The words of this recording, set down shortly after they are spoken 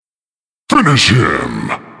Finish him.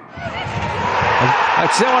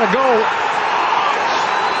 That's still want to go.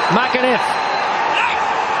 McAniff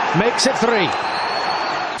makes it 3.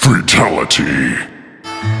 Fatality.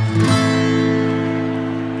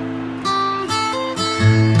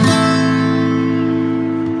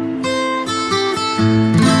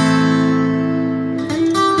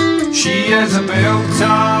 She is a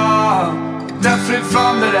built-up, different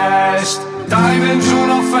from the rest. Diamonds on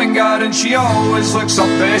her finger and she always looks her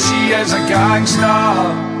best. She is a gangster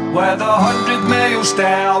with 100-mile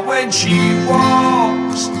style. When she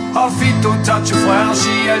walks, her feet don't touch the floor.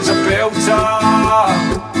 She is a built-up.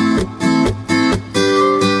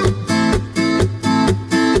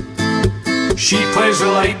 She plays with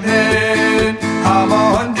lightning, I'm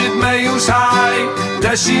 100 miles high.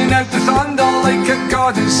 Dishing out the thunder like a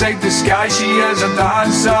god inside the sky. She is a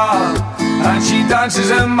dancer, and she dances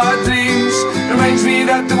in my dreams. Reminds me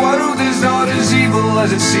that the world is not as evil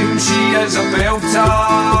as it seems. She is a belter.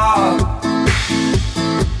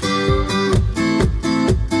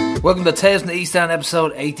 Welcome to Tales from the East End,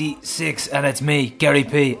 episode 86, and it's me, Gary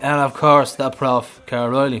P, and of course, the prof, Carl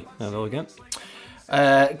Riley. Hello again.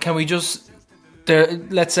 Can we just...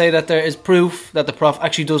 let's say that there is proof that the prof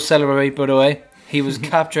actually does celebrate, by the way. He was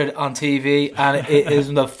captured on TV, and it is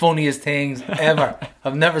one of the funniest things ever.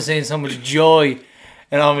 I've never seen so much joy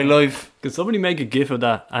in all my life. Could somebody make a gif of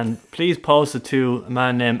that and please post it to a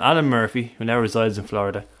man named Alan Murphy, who now resides in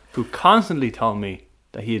Florida, who constantly told me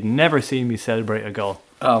that he had never seen me celebrate a goal.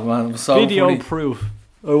 Oh man, it was so Video funny. proof.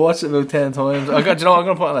 I watched it about 10 times. I'm going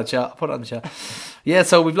to put it on the chat. I'll put it on the chat. Yeah,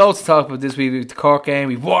 so we've loads to talk about this week. We've the Cork game.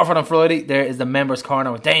 We've Waterford on Friday. There is the Members'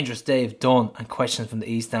 Corner with Dangerous Dave Dunn and questions from the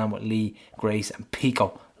East End with Lee, Grace and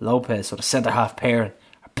Pico Lopez. So the centre-half pair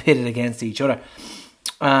are pitted against each other.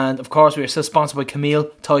 And of course, we are still sponsored by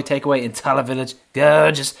Camille Thai Takeaway in Tala Village.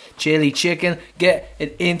 Gorgeous chili chicken. Get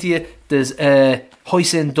it into you. There's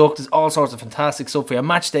hoisin duck. There's all sorts of fantastic stuff for your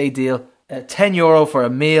match day deal. €10 for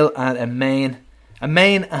a meal and a main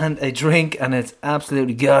and a drink, and it's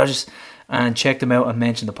absolutely gorgeous. And check them out and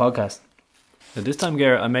mention the podcast. Now this time,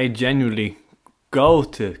 Garrett, I may genuinely go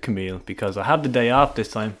to Camille because I have the day off this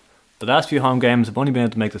time. The last few home games I've only been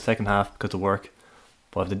able to make the second half because of work,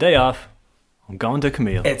 but the day off I'm going to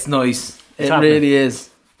Camille. It's nice. It's it happening. really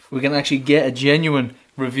is. We can actually get a genuine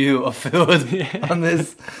review of food on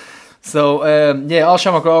this. So all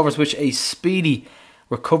Shamrock Rovers wish a speedy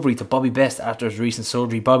recovery to Bobby Best after his recent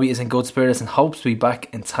surgery. Bobby is in good spirits and hopes to be back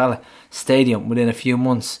in Tala Stadium within a few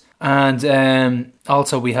months. And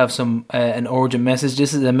also we have an urgent message.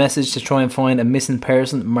 This is a message to try and find a missing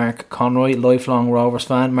person. Mark Conroy, lifelong Rovers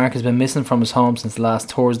fan. Mark has been missing from his home since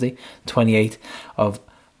last Thursday, 28th of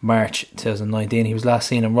March 2019. He was last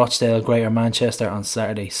seen in Rochdale, Greater Manchester on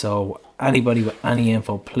Saturday. So anybody with any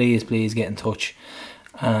info, please get in touch,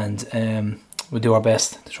 and we'll do our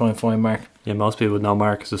best to try and find Mark. Yeah, most people would know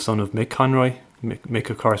Mark as the son of Mick Conroy.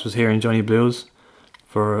 Mick of course was here in Johnny Blues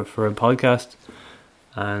for a podcast.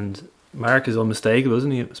 And Mark is unmistakable,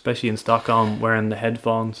 isn't he? Especially in Stockholm, wearing the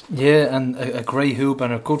headphones. Yeah, and a great hoop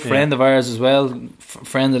and a good friend of ours as well,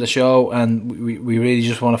 friend of the show. And we really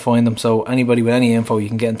just want to find them. So anybody with any info, you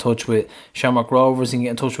can get in touch with Shamrock Rovers. You can get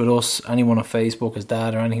in touch with us. Anyone on Facebook, his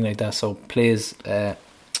dad or anything like that. So please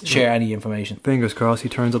share any information. Fingers crossed he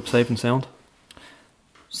turns up safe and sound.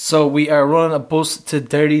 So we are running a bus to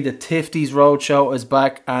Derry. The Tifties Roadshow is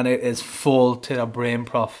back, and it is full to the brim,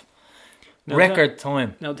 prof. Now Record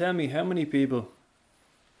time. Now tell me, how many people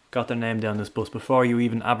got their name down this bus before you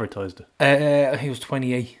even advertised it? I think it was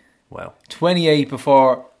 28. Wow. 28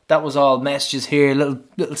 before. That was all messages here,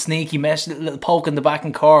 little sneaky message, little poke in the back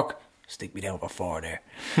in Cork. Stick me down for 4 there.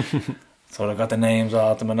 So they got the names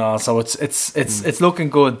out them and all. So it's looking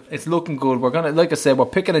good. It's looking good. We're gonna, like I said, we're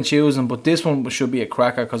picking and choosing, but this one should be a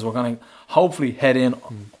cracker because we're gonna hopefully head in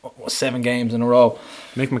 7 games in a row.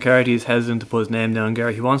 Mick McCarthy is hesitant to put his name down,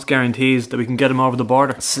 Gary. He wants guarantees that we can get him over the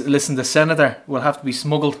border. Listen, the Senator will have to be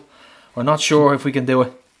smuggled. We're not sure if we can do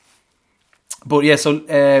it. But yeah,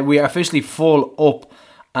 so we are officially full up,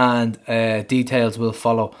 and details will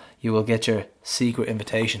follow. You will get your secret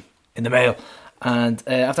invitation in the mail. And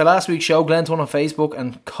after last week's show, Glenn on Facebook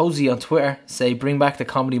and Cozy on Twitter say bring back the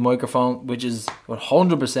comedy microphone, which is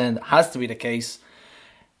 100% has to be the case.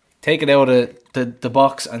 Take it out of the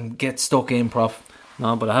box and get stuck in, prof.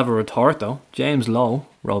 No, but I have a retort though. James Lowe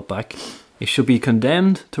wrote back, "It should be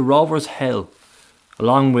condemned to Rovers hell,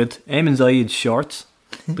 along with Eamon Zaid's shorts,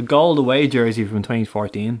 the gold away jersey from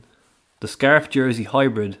 2014, the scarf jersey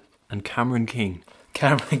hybrid, and Cameron King."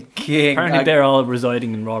 Cameron King. Apparently they're all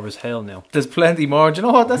residing in Rovers hell now. There's plenty more. Do you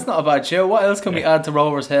know what? That's not a bad show. What else can we add to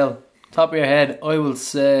Rovers hell? Top of your head, I will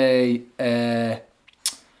say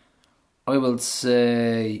I will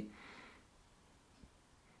say...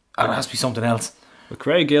 Oh, it has to be something else. But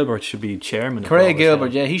Craig Gilbert should be chairman. Craig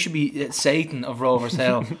Gilbert, yeah, he should be Satan of Rovers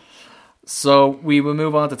Hill. So we will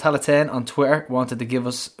move on to Tala10 on Twitter.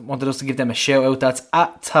 Wanted us to give them a shout out. That's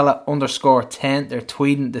at Tala_10. They're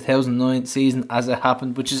tweeting the 2009 season as it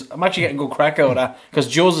happened, which is, I'm actually getting good crack out of that because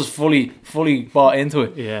Jules is fully bought into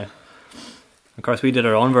it. Yeah. Of course, we did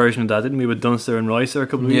our own version of that, didn't we, with Dunster and Ricer a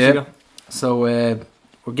couple of weeks ago? So we're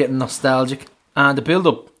getting nostalgic. And the build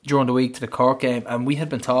up during the week to the Cork game, and we had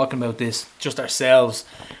been talking about this just ourselves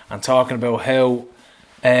and talking about how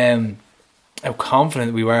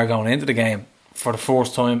confident we were going into the game for the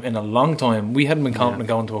first time in a long time. We hadn't been confident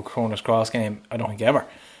going to a Cronus Cross game, I don't think, ever.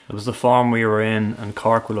 It was the form we were in, and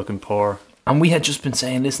Cork were looking poor. And we had just been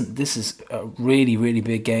saying, listen, this is a really, really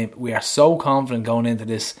big game. We are so confident going into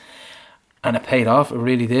this, and it paid off. It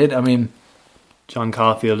really did. I mean, John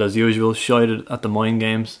Caulfield, as usual, shied at the mind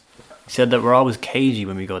games. He said that we're always cagey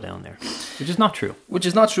when we go down there, which is not true. Which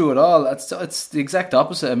is not true at all. It's the exact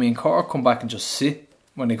opposite. I mean, Cork come back and just sit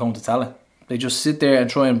when they come to Tala. They just sit there and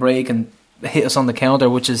try and break and hit us on the counter,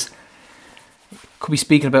 which is, could be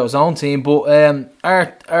speaking about his own team. But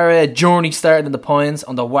our journey started in the Pines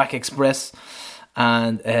on the WAC Express,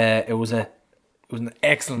 and it was an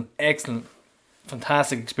excellent,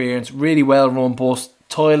 fantastic experience. Really well run bus,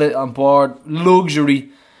 toilet on board, luxury.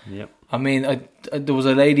 Yep. I mean, there was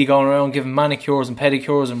a lady going around giving manicures and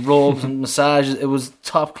pedicures and robes and massages. It was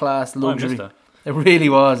top class luxury. I missed that. It really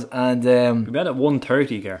was. And we met at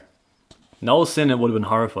 1:30, Gar. No sin, it would have been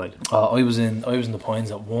horrified. I was in the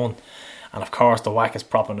Pines at 1, and of course the WAC is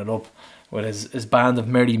propping it up with his band of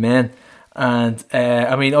merry men. And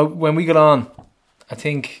I mean, when we got on, I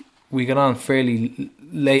think we got on fairly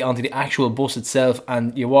late onto the actual bus itself,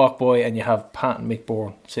 and you walk by and you have Pat and Mick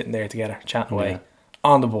Bourne sitting there together chatting away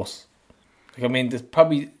on the bus. Like, I mean, there's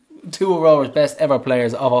probably two of Rovers' best ever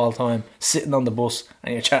players of all time sitting on the bus,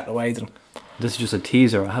 and you're chatting away to them. This is just a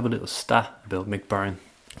teaser. I have a little stat about Mick Byrne.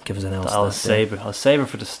 Give us an else. I'll save it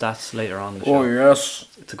for the stats later on in the show. Oh yes,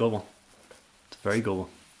 it's a good one. It's a very good one.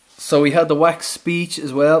 So we had the WAC speech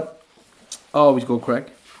as well. Always good crack.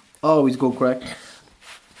 We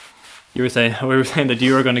were saying that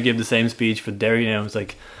you were going to give the same speech for Derry now. It's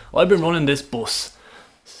like, I've been running this bus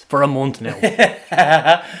for a month now.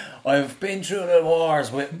 I've been through the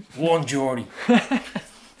wars with one Geordie.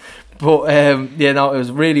 But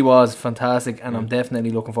it really was fantastic, and I'm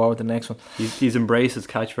definitely looking forward to the next one. He's embraced his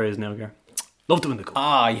catchphrase now, Gar. Love to win the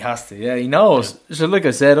cup. He has to. Yeah, he knows. Yeah. So, like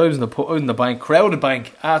I said, I was in the bank, crowded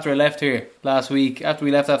bank, after I left here last week. After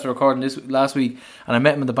we left after recording this last week, and I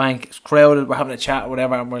met him in the bank. It's crowded. We're having a chat, or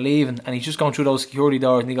whatever, and we're leaving. And he's just going through those security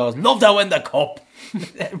doors, and he goes, "Love to win the cup."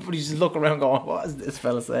 Everybody's just looking around, going, "What is this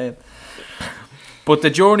fella saying?" But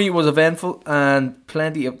the journey was eventful and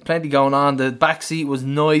plenty going on. The back seat was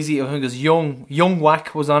noisy. I think it was young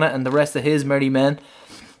WAC was on it, and the rest of his merry men.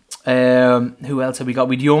 Who else have we got?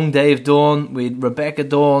 We'd young Dave Dunn, we'd Rebecca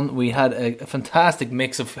Dunn. We had a fantastic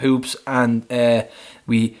mix of hoops, and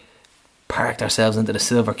we parked ourselves into the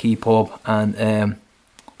Silver Key pub, and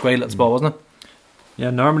great little spot, wasn't it?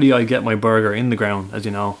 Yeah, normally I get my burger in the ground, as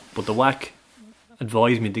you know, but the WAC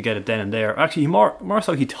advised me to get it then and there. Actually, more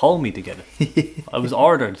so he told me to get it. I was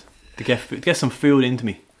ordered to get some food into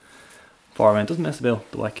me before I went. Doesn't mess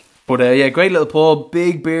about the WAC. But great little pub,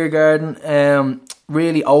 big beer garden,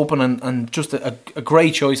 really open, and just a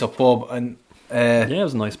great choice of pub. And it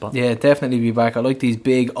was a nice spot. Yeah, definitely be back. I like these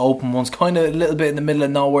big open ones, kind of a little bit in the middle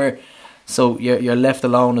of nowhere, so you're left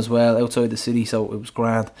alone as well outside the city. So it was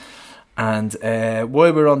grand. And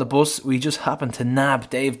while we were on the bus, we just happened to nab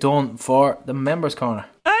Dave Dunn for the members' corner.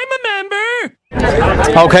 I'm a member!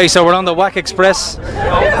 Okay, so we're on the WAC Express,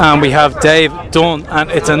 and we have Dave Dunn,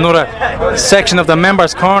 and it's another section of the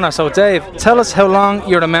members' corner. So Dave, tell us how long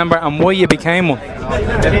you're a member and why you became one.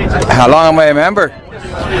 How long am I a member?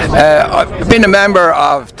 I've been a member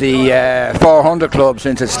of the 400 Club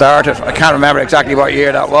since it started. I can't remember exactly what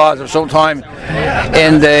year that was. It was sometime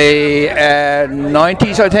in the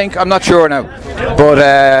 90s, I think. I'm not sure now. But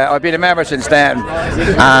I've been a member since then.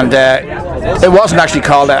 And it wasn't actually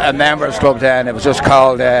called a members club then. It was just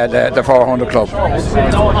called the 400 Club.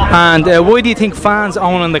 And why do you think fans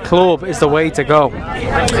owning the club is the way to go?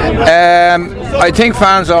 I think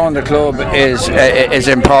fans owning the club is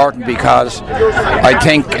important because I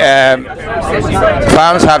think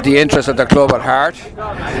fans have the interest of the club at heart.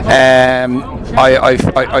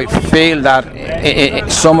 I feel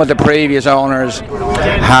that some of the previous owners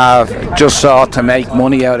have just sought to make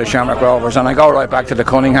money out of Shamrock Rovers, and I go right back to the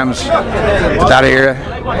Cunninghams, that era.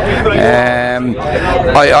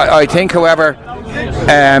 I think, however,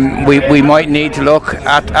 we might need to look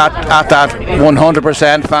at that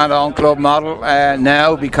 100% fan-owned club model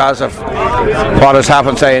now, because of what has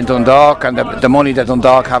happened, say, in Dundalk, and the money that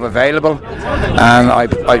Dundalk have available. And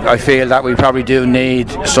I feel that we probably do need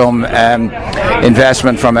some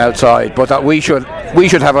investment from outside, but that we should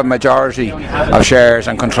have a majority of shares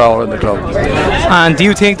and control in the club. And do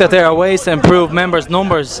you think that there are ways to improve members'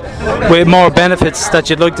 numbers with more benefits that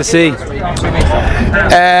you'd like to see?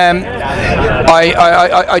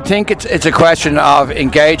 I think it's a question of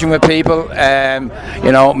engaging with people,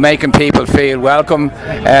 making people feel welcome.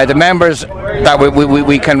 The members that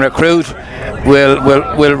we can recruit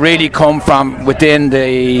will really come from within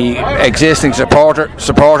the existing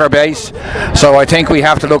supporter base. So I think we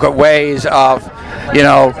have to look at ways of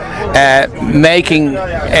making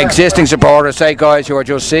existing supporters, say guys who are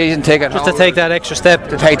just season ticket just to take that extra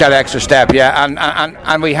step. Yeah,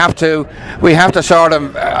 and we have to sort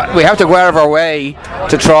of we have to go out of our way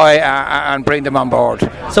to try and bring them on board.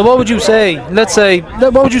 So what would you say?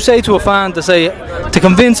 What would you say to a fan to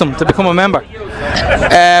convince them to become a member?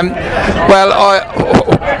 Well,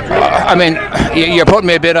 I mean, you're putting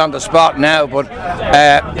me a bit on the spot now, but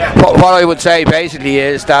what I would say basically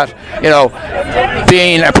is that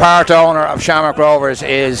being a part owner of Shamrock Rovers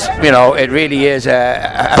is, it really is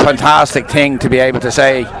a fantastic thing to be able to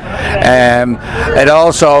say. It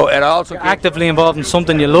also you're actively involved in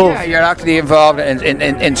something you love. Yeah, you're actively involved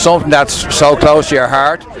in something that's so close to your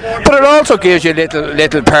heart. But it also gives you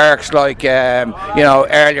little perks like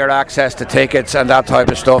earlier access to tickets and that type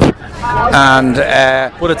of stuff. And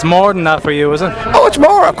but it's more than that for you, isn't it? Oh, it's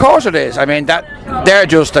more. Of course it is. I mean, they're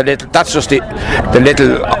just a little. That's just the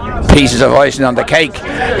little pieces of icing on the cake.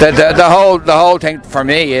 The whole thing for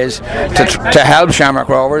me is to help Shamrock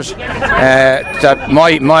Rovers. That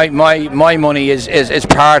my money is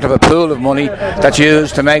part of a pool of money that's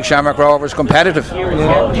used to make Shamrock Rovers competitive.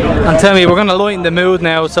 And tell me, we're going to lighten the mood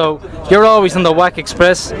now. So you're always on the WAC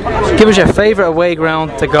Express. Give us your favourite away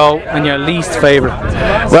ground to go and your least favourite.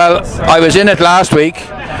 Well, I was in it last week.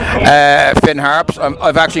 Finn Harps.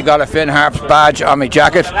 I've actually got a Finn Harps badge on my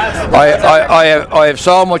jacket. I have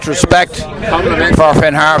so much respect for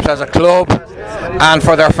Finn Harps as a club and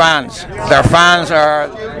for their fans. Their fans are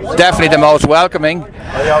definitely the most welcoming.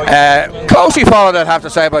 Closely followed, I'd have to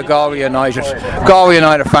say, by Galway United. Galway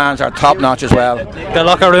United fans are top notch as well. The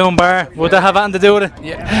locker room bar, would that have anything to do with it?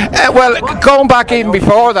 Yeah. Well, going back even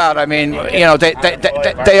before that, I mean,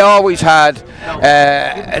 they always had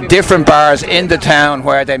different bars in the town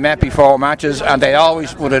where they met before matches, and they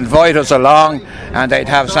always would invite us along, and they'd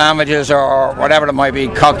have sandwiches or whatever it might be,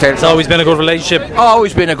 cocktails. It's always been a good relationship.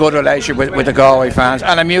 Always been a good relationship with the Galway fans,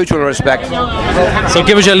 and a mutual respect. So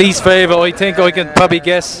give us your least favourite. I think I can probably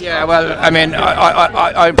guess. Yeah, well, I mean,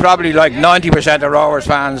 I'm probably like 90% of Rovers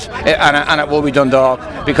fans, and it will be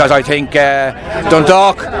Dundalk, because I think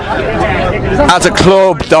Dundalk as a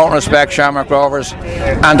club don't respect Shamrock Rovers,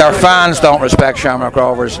 and their fans don't respect Shamrock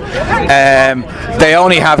Rovers. They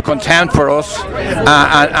only have contempt for us,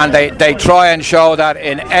 and they try and show that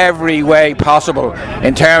in every way possible,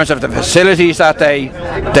 in terms of the facilities that they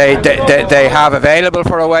have available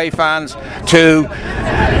for away fans, to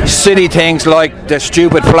silly things like the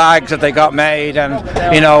stupid flags that they got made, and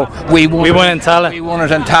we won in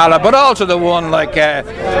Tala, but also the one like where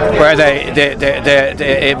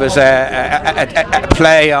it was a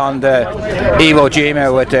play on the Iwo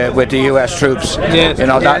Jima with the US troops. Yeah,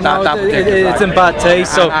 it's in bad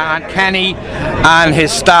taste. So and Kenny and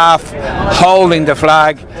his staff holding the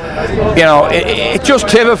flag, it just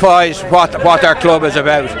typifies what their club is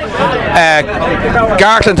about.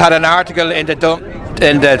 Gartland had an article in the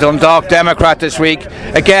Dundalk Democrat this week,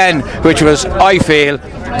 again, which was, I feel,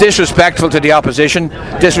 disrespectful to the opposition,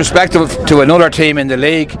 disrespectful to another team in the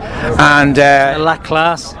league, and lack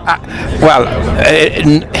class.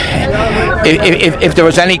 If there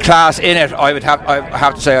was any class in it, I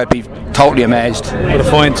have to say I'd be totally amazed. With a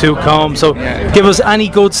fine tooth comb. So give us any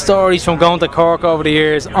good stories from going to Cork over the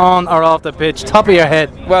years, on or off the pitch, top of your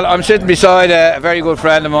head. Well, I'm sitting beside a very good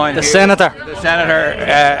friend of mine, the Senator,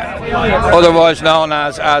 otherwise known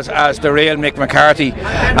as the real Mick McCarthy,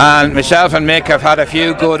 and myself and Mick have had a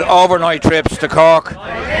few good overnight trips to Cork.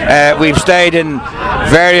 We've stayed in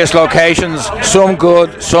various locations, some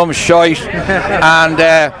good, some shite, and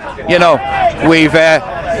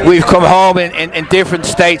we've come home in different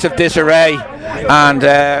states of disarray, and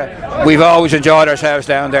we've always enjoyed ourselves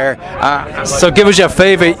down there. So give us your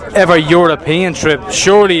favourite ever European trip.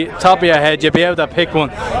 Surely, top of your head, you'll be able to pick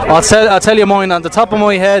one. I'll tell you mine. On the top of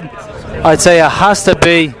my head, I'd say it has to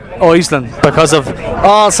be Iceland because of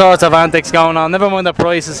all sorts of antics going on. Never mind the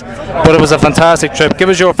prices, but it was a fantastic trip. Give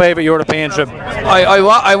us your favourite European trip.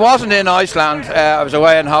 I wasn't in Iceland. I was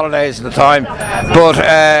away on holidays at the time, but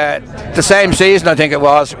the same season I think it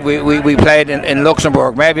was. We played in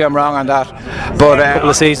Luxembourg. Maybe I'm wrong on that, but A couple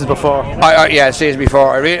of seasons before. season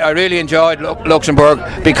before. I really enjoyed Luxembourg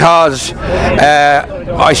because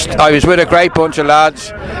I was with a great bunch of lads.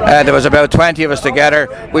 There was about 20 of us together.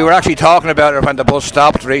 We were actually talking about it when the bus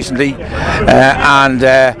stopped recently, and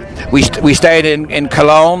we stayed in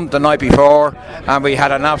Cologne the night before, and we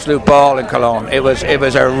had an absolute ball in Cologne. It was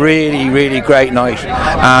a really great night,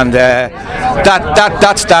 and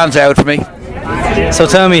that stands out for me. So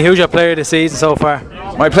tell me, who's your player of the season so far?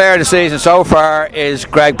 My player of the season so far is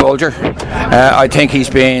Greg Bulger. I think he's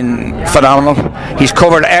been phenomenal. He's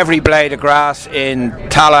covered every blade of grass in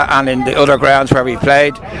Tala and in the other grounds where we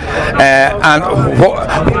played.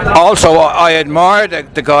 Also, I admire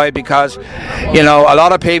the guy because, a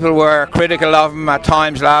lot of people were critical of him at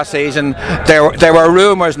times last season. There were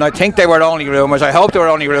rumours, and I think they were only rumours. I hope they were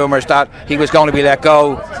only rumours that he was going to be let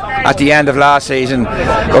go at the end of last season.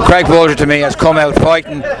 But Greg Bulger, to me, has come out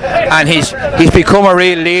fighting, and he's become a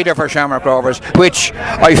real leader for Shamrock Rovers, which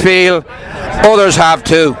I feel others have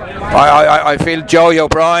too. I feel Joey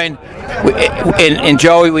O'Brien. In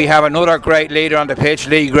Joey we have another great leader on the pitch,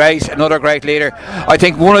 Lee Grace, another great leader. I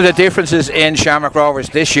think one of the differences in Shamrock Rovers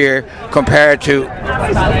this year compared to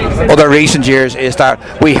other recent years is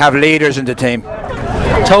that we have leaders in the team.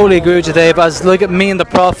 Totally agree with you, Dave. As look at me and the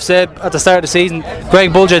prof said at the start of the season,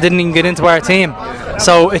 Greg Bulger didn't even get into our team.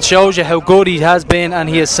 So it shows you how good he has been, and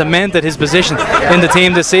he has cemented his position in the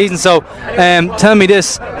team this season. So tell me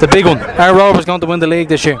this, the big one, are Rovers going to win the league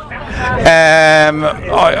this year?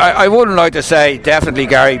 I wouldn't like to say definitely,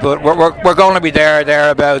 Gary, but we're going to be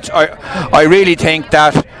thereabouts. I really think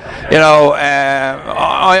that,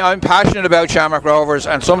 I'm passionate about Shamrock Rovers,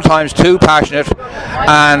 and sometimes too passionate,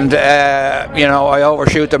 and I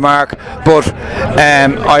overshoot the mark, but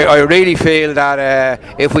I really feel that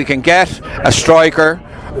if we can get a striker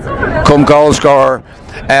come goal scorer,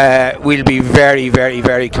 we'll be very, very,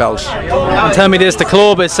 very close. And tell me this, the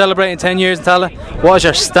club is celebrating 10 years in Tala. What is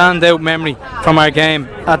your standout memory from our game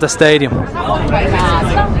at the stadium?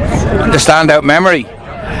 The standout memory?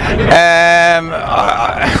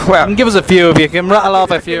 Well, give us a few if you can rattle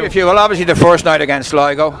off a few. Well, obviously the first night against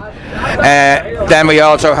Sligo. Then we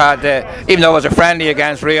also had, even though it was a friendly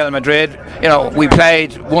against Real Madrid, we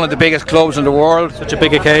played one of the biggest clubs in the world. Such a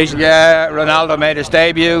big occasion. Yeah, Ronaldo made his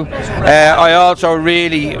debut. I also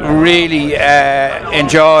really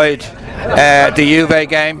enjoyed the Juve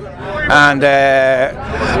game, and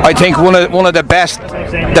I think one of the best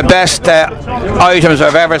items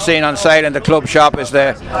I've ever seen on sale in the club shop is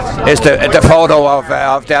the photo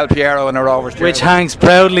of Del Piero in a Rovers jersey, which hangs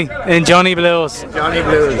proudly in Johnny Blues.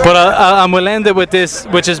 But and we'll end it with this,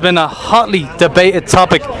 which has been a hotly debated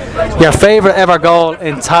topic. Your favourite ever goal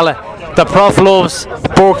in Tala. The prof loves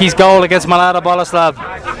Borky's goal against Malata Boleslav,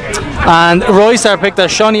 and Roysar picked a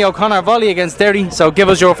Shawnee O'Connor volley against Derry. So give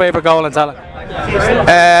us your favourite goal in Tala.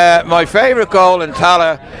 My favourite goal in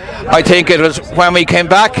Tala, I think it was when we came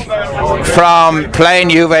back from playing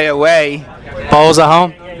Juve away. Bowes at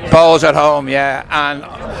home? Bowes at home, yeah. And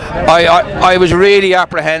I was really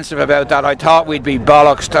apprehensive about that. I thought we'd be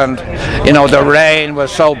bollocksed, and the rain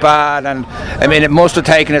was so bad, and it must have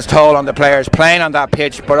taken its toll on the players playing on that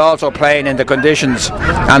pitch, but also playing in the conditions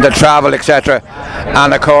and the travel, etc.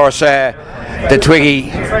 And of course the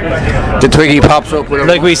Twiggy pops up with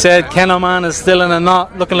like we said, Ken Oman is still in a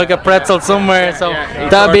knot looking like a pretzel somewhere, so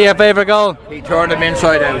that'd be your favourite goal. He turned him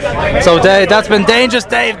inside out. So Dave, that's been Dangerous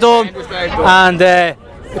Dave Dunn, and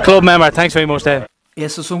club member. Thanks very much, Dave. Yeah,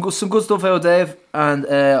 so some good stuff out of Dave, and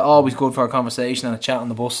always good for a conversation and a chat on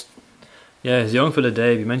the bus. Yeah, his young fella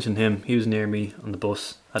Dave, you mentioned him. He was near me on the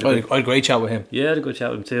bus. I had a great chat with him. Yeah, I had a good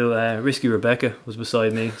chat with him too. Risky Rebecca was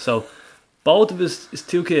beside me. So both of his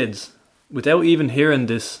two kids, without even hearing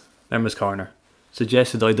this Members Corner,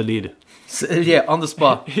 suggested I delete it. Yeah, on the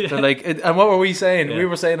spot. Yeah. So and what were we saying? Yeah. We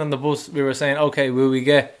were saying on the bus, okay, will we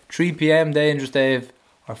get 3 p.m. Dangerous Dave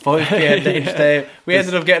or 5 p.m. Dangerous Dave? We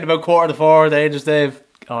ended up getting about 3:45 Dangerous Dave.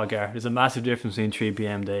 Oh, Gar, there's a massive difference between 3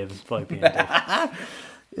 p.m. Dave and 5 p.m. Dave.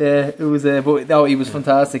 Yeah, it was. But no, he was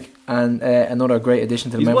fantastic, and another great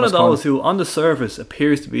addition to the He's Members one of those Corner. who, on the surface,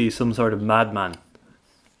 appears to be some sort of madman,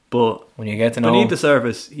 but When you get to know beneath him, the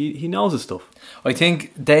surface, he knows his stuff. I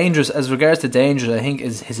think Dangerous, as regards to Dangerous, I think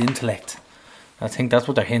is his intellect. I think that's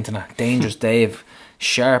what they're hinting at. Dangerous Dave,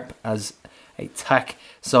 sharp as a tack.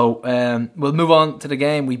 So we'll move on to the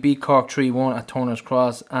game. We beat Cork 3-1 at Turner's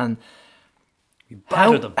Cross, and We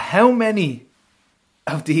battered them. how many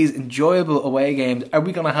of these enjoyable away games are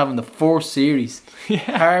we going to have in the fourth series?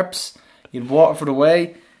 Harps, you'd Waterford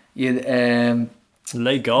away, you'd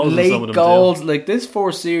late goals. In some of late them goals. too. Like this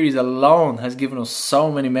fourth series alone has given us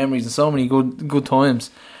so many memories and so many good times.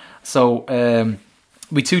 So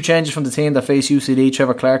we 2 changes from the team that faced UCD.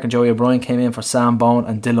 Trevor Clark and Joey O'Brien came in for Sam Bone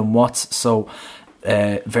and Dylan Watts. So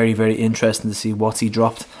very, very interesting to see Watts he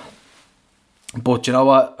dropped. But you know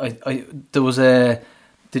what? There was a.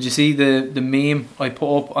 Did you see the meme I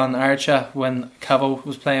put up on our chat when Cavo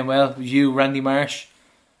was playing well? It was you, Randy Marsh.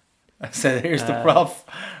 I said, "Here's the prop."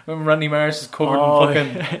 When Randy Marsh is covered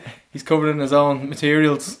in fucking, he's covered in his own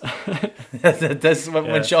materials. That's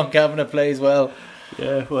when Sean Kavanagh plays well.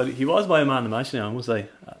 Yeah, well, he was my man of the match now, must I?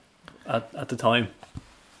 At the time,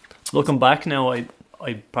 looking back now, I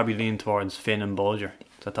probably lean towards Finn and Bolger.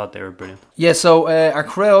 I thought they were brilliant. Yeah, so our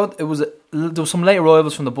crowd, there was some late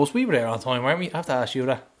arrivals from the bus. We were there on time, weren't we? I have to ask you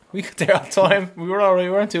that. We got there on time. We were alright.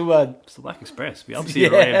 We weren't too bad. It's the Black Express. We obviously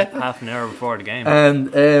arrived half an hour before the game.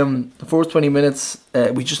 And the first 20 minutes,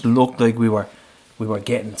 we just looked like we were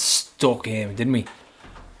getting stuck in, didn't we?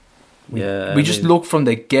 We just looked from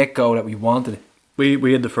the get-go that we wanted it.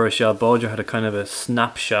 We had the first shot. Bolger had a kind of a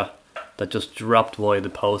snapshot that just dropped wide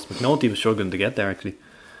the post. McNulty was struggling to get there, actually.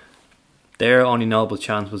 Their only notable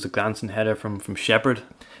chance was a glancing header from Shepherd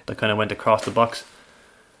that kind of went across the box.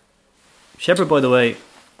 Shepherd, by the way,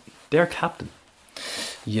 their captain.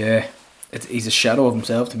 Yeah, he's a shadow of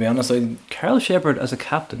himself, to be honest. Carl Shepherd as a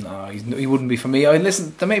captain. No, he wouldn't be for me.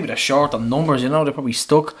 Listen, maybe they're short on numbers, they're probably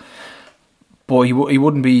stuck. But he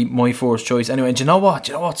wouldn't be my first choice. Anyway, and do you know what?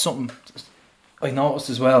 Something I noticed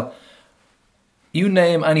as well. You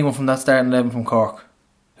name anyone from that starting 11 from Cork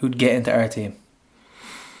who'd get into our team.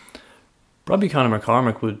 Probably Conor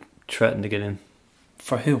McCormick would threaten to get in.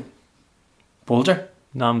 For who? Bulger?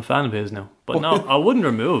 No, I'm a fan of his now. But no, I wouldn't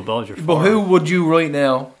remove Bulger. But who would you right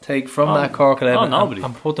now take from that Cork 11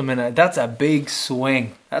 and put them in it? That's a big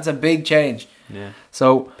swing. That's a big change. Yeah.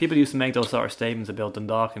 So people used to make those sort of statements about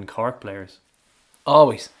Dundalk and Cork players.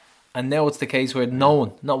 Always. And now it's the case where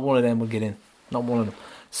not one of them will get in. Not one of them.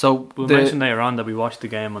 So we'll mention later on that we watched the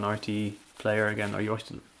game on RTE Player again, or you watched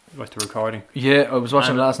the recording. Yeah, I was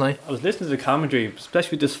watching it last night. I was listening to the commentary,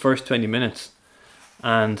 especially this first 20 minutes,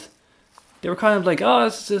 and they were kind of like, "Oh,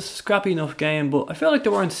 it's a scrappy enough game," but I felt like they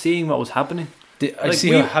weren't seeing what was happening. I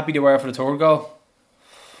see how happy they were for the third goal.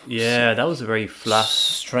 Yeah, that was a very flat.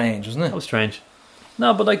 Strange, wasn't it? That was strange.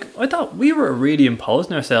 No, but I thought we were really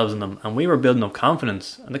imposing ourselves on them, and we were building up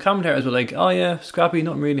confidence. And the commentators were like, "Oh yeah, scrappy,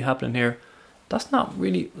 nothing really happening here." That's not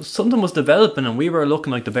really... Something was developing and we were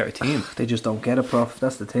looking like the better team. They just don't get it, Prof.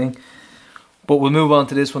 That's the thing. But we'll move on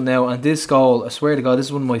to this one now. And this goal, I swear to God, this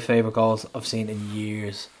is one of my favourite goals I've seen in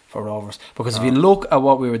years for Rovers. Because if you look at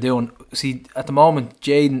what we were doing... See, at the moment,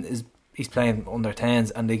 Jaden he's playing under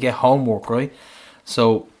 10s and they get homework, right?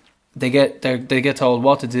 So they get told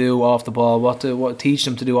what to do off the ball, what teach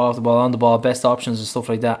them to do off the ball, on the ball, best options and stuff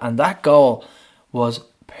like that. And that goal was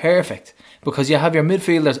perfect. Because you have your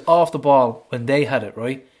midfielders off the ball when they had it,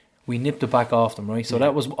 right? We nipped it back off them, right? So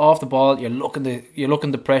that was off the ball. You're looking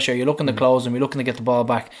to pressure, you're looking to close them, you're looking to get the ball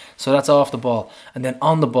back. So that's off the ball. And then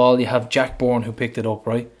on the ball, you have Jack Bourne who picked it up,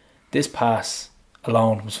 right? This pass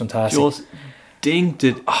alone was fantastic. Just dinked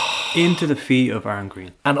it into the feet of Aaron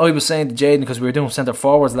Green. And I was saying to Jaden, because we were doing centre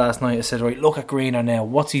forwards last night, I said, right, look at Greener now.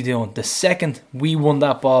 What's he doing? The second we won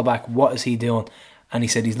that ball back, what is he doing? And he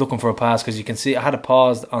said he's looking for a pass because you can see I had it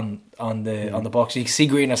paused on the box. You can see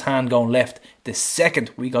Greener's hand going left. The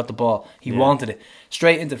second we got the ball, he wanted it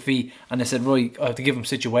straight into the feet. And I said, right, I have to give him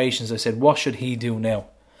situations. I said, what should he do now?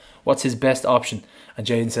 What's his best option? And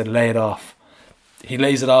Jaden said, lay it off. He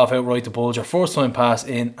lays it off outright to Bulger. First time pass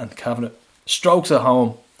in, and Kavanagh strokes it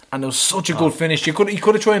home. And it was such a good finish. He could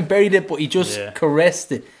have tried and buried it, but he just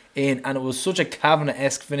caressed it in. And it was such a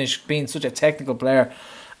Kavanagh-esque finish, being such a technical player.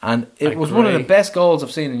 And it was one of the best goals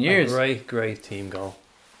I've seen in years. A great team goal.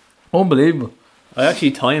 Unbelievable. I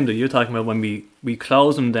actually timed it. You're talking about when we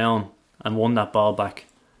closed them down and won that ball back.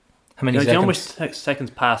 How many seconds? Do you know how much seconds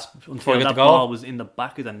passed until that ball was in the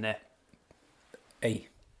back of the net? 8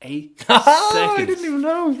 seconds. I didn't even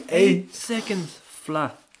know. 8 seconds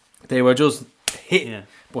flat. They were just hit. Yeah.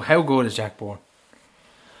 But how good is Jack Bourne?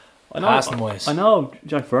 I know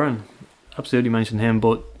Jack Byrne. Absolutely mentioned him.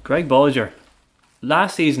 But Greg Bolger,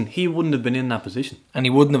 last season, he wouldn't have been in that position. And he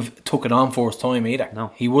wouldn't have took it on first time either.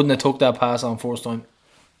 No. He wouldn't have took that pass on first time.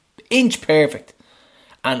 Inch perfect.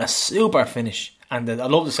 And a super finish. And I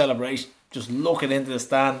love the celebration. Just looking into the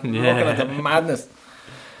stand. Looking at the madness.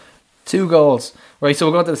 2 goals. Right, so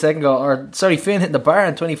we'll go on to the second goal. Finn hit the bar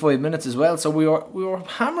in 25 minutes as well. So we were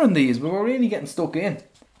hammering these. We were really getting stuck in.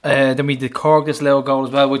 Then we did Cork Dislow goal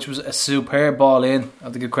as well, which was a superb ball in. I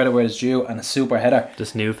have to give credit where it's due, and a super header.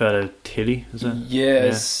 This new fella Tilly, is it?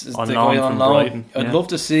 Yes, On the loan guy on from loan. Brighton, I'd yeah. love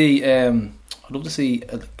to see. I'd love to see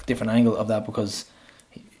a different angle of that because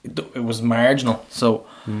it was marginal. So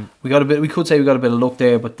we got a bit. We could say we got a bit of luck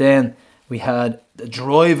there, but then we had a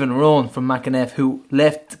drive and run from McAneff, who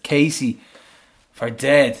left Casey for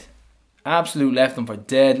dead. Absolute left him for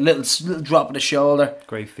dead. Little drop of the shoulder.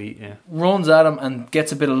 Great feet, yeah. Runs at him and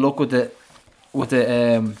gets a bit of luck with the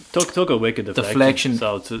Took a wicked deflection.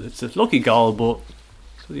 So it's a lucky goal, but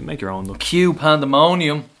so you make your own luck. Q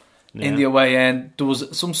pandemonium in Yeah. the away end. There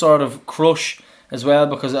was some sort of crush as well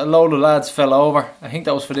because a load of lads fell over. I think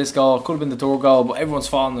that was for this goal. Could have been the third goal, but everyone's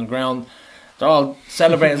falling on the ground. They're all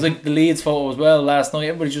celebrating. It's like the Leeds photo as well last night.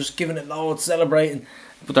 Everybody's just giving it loads, celebrating.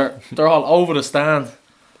 But they're all over the stand,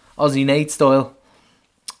 Aussie Nate style.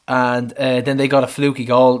 And then they got a fluky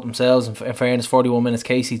goal themselves. In fairness, 41 minutes.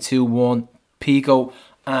 Casey 2-1. Pico,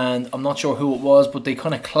 and I'm not sure who it was, but they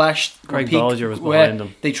kind of clashed. Greg Bolger was behind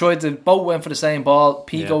them. They tried to both went for the same ball.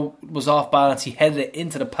 Pico was off balance. He headed it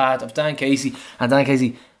into the path of Dan Casey, and Dan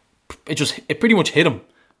Casey, it pretty much hit him.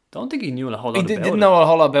 Don't think he knew a whole lot He about didn't it. know a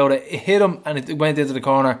whole lot about it. It hit him, and it went into the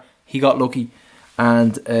corner. He got lucky,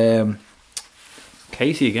 and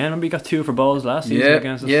Casey again. Remember he got 2 for balls last season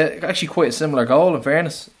against us. yeah, actually quite a similar goal in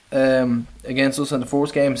fairness. Against us in the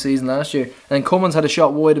first game of the season last year. And then Cummins had a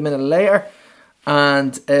shot wide a minute later.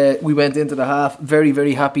 And we went into the half very,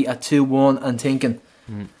 very happy at 2-1 and thinking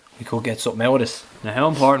we could get something out of this. Now, how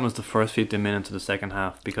important was the first 15 minutes of the second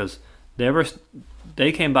half? Because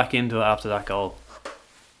they came back into it after that goal.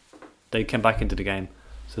 They came back into the game.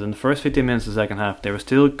 So in the first 15 minutes of the second half, they were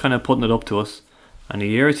still kind of putting it up to us. And a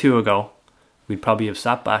year or two ago, we'd probably have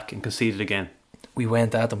sat back and conceded again. We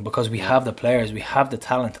went at them because we have the players, we have the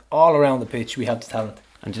talent. All around the pitch, we have the talent.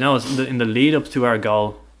 And you know, in the lead up to our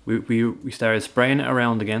goal, we started spraying it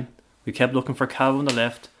around again. We kept looking for Cav on the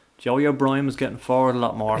left. Joey O'Brien was getting forward a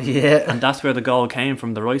lot more. Yeah. And that's where the goal came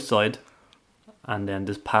from, the right side. And then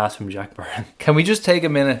this pass from Jack Byrne. Can we just take a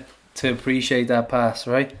minute to appreciate that pass,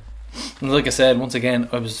 right? And like I said, once again,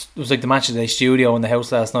 it was like the Match of the Day studio in the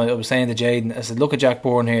house last night. I was saying to Jaden, I said, look at Jack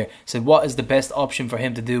Byrne here. I said, what is the best option for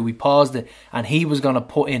him to do? We paused it, and he was going to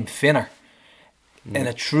put in Finner in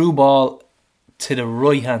a true ball to the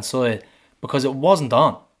right hand side because it wasn't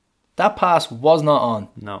on. That pass was not on.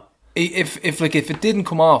 No. If it didn't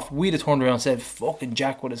come off, we'd have turned around and said, fucking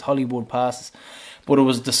Jack with his Hollywood passes. But it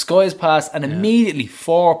was a disguised pass, and immediately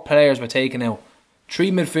 4 players were taken out. 3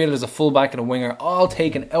 midfielders, a fullback and a winger, all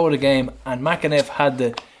taken out of the game, and McAneff had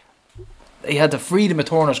the freedom of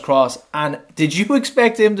Turner's cross. And did you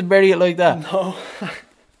expect him to bury it like that? No.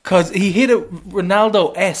 Because he hit it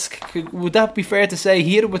Ronaldo-esque. Would that be fair to say?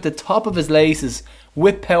 He hit it with the top of his laces,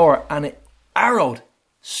 with power, and it arrowed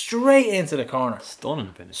straight into the corner.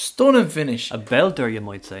 Stunning finish. Stunning finish. A belter, you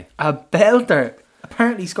might say. A belter.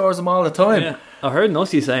 Apparently scores them all the time. Yeah. I heard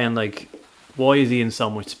Nussy saying, like, why is he in so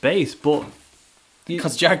much space? But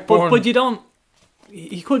Because Jack Byrne... But you don't...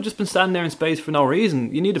 He could have just been standing there in space for no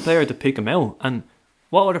reason. You need a player to pick him out. And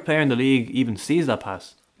what other player in the league even sees that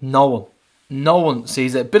pass? No one. No one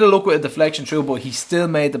sees it. Bit of luck with a deflection through, but he still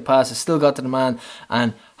made the pass. He still got to the man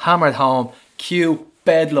and hammered home. Q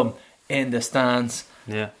bedlam in the stands.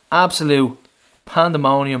 Yeah. Absolute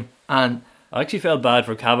pandemonium. And I actually felt bad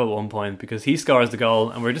for Cav at one point because he scores the goal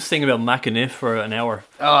and we're just singing about McAneff for an hour.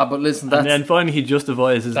 but listen, And then finally he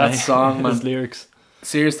justifies his that name, song, his man. lyrics.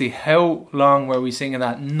 Seriously, how long were we singing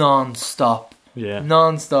that non-stop? Yeah.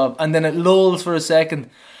 Non-stop. And then it lulls for a second.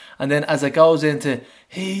 And then as it goes into,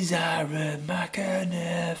 he's Aaron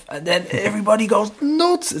McAneff. And then everybody goes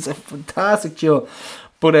nuts. It's a fantastic tune.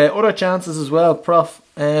 But other chances as well, Prof.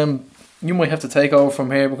 You might have to take over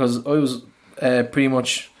from here because I was pretty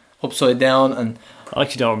much upside down. And I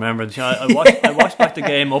actually don't remember. I watched back the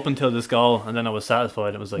game up until this goal and then I was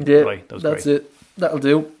satisfied. It was like, right, that was that's great. it. That'll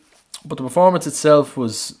do. But the performance itself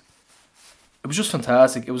was just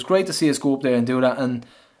fantastic. It was great to see us go up there and do that. And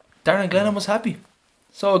Darren Glennon was happy.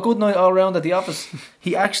 So a good night all round at the office.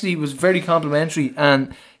 He actually was very complimentary,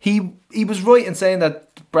 and he was right in saying that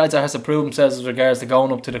Bradzer has to prove himself as regards to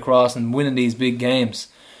going up to the cross and winning these big games.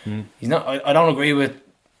 He's not. I don't agree with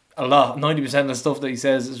a lot, 90% of the stuff that he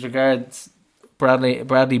says as regards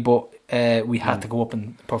Bradley, but we had to go up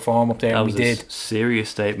and perform up there, That and was we a did. serious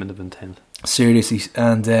statement of intent. Seriously,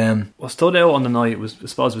 and What stood out on the night was, I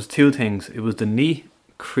suppose, was 2 things. It was the neat,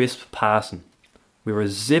 crisp passing. We were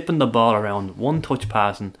zipping the ball around, one touch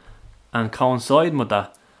passing, and coinciding with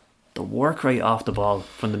that, the work rate off the ball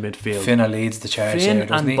from the midfield. Finna leads the charge Finn there,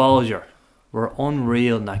 doesn't and he? Bolger were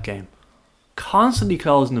unreal in that game. Constantly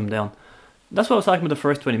closing them down. That's what I was talking about the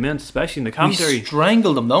first 20 minutes, especially in the commentary. We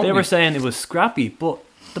strangled them, don't They we? were saying it was scrappy, but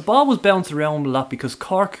the ball was bouncing around a lot because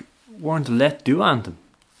Cork weren't let do anything.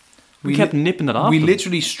 We kept nipping it off. We them.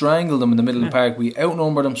 literally strangled them in the middle of the park. We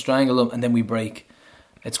outnumbered them, strangled them, and then we break.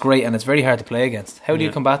 It's great, and it's very hard to play against. How do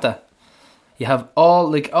you combat that? You have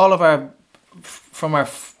all of our from our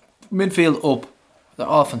midfield up. They're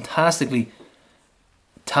all fantastically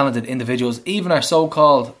talented individuals. Even our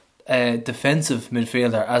so-called defensive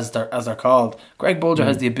midfielder, as they're called, Greg Bolger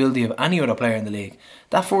has the ability of any other player in the league.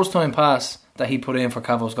 That first time pass that he put in for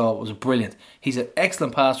Cavo's goal was brilliant. He's an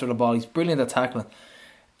excellent passer of the ball. He's brilliant at tackling.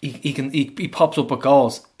 He pops up with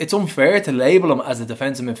goals. It's unfair to label him as a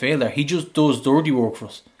defensive midfielder. He just does dirty work for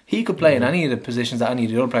us. He could play in any of the positions that any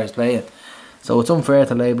of the other players play in. So it's unfair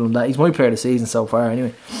to label him that. He's my player of the season so far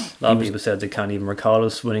anyway. A lot of people said they can't even recall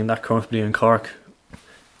us winning that comfortably in Cork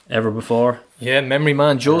ever before. Yeah, memory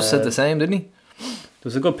man Joe said the same, didn't he?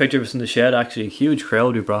 There's a good picture of us in the shed actually, a huge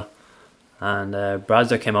crowd we brought. And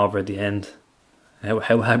Bradzer came over at the end.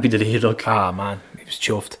 How happy did he look? Ah man, he was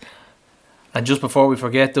chuffed. And just before we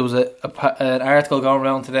forget, there was an article going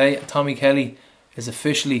around today. Tommy Kelly is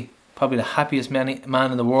officially probably the happiest man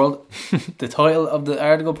in the world. The title of the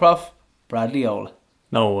article, Prof, Bradley Ola.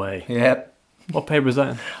 No way. Yeah. What paper is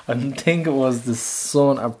that? I think it was the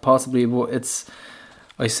Sun, or possibly, but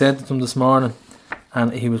I sent it to him this morning,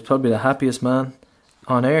 and he was probably the happiest man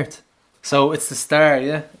on earth. So it's the Star,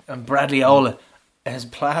 yeah, and Bradley Ola is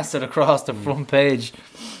plastered across the front page.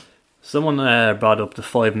 Someone brought up the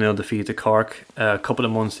 5-0 defeat to Cork a couple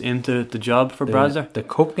of months into the job for Bradzer. The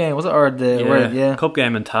cup game, was it? Or the cup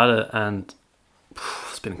game in Tallaght, and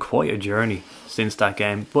it's been quite a journey since that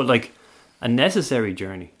game, but like a necessary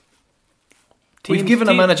journey. We've given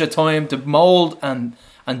a manager time to mould and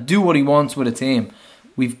do what he wants with a team.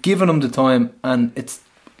 We've given him the time, and it's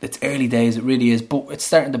early days, it really is, but it's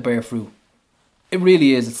starting to bear fruit. It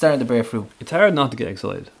really is, it's starting to bear fruit. It's hard not to get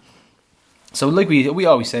excited. So like we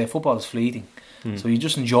always say, football is fleeting. So you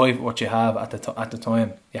just enjoy what you have at the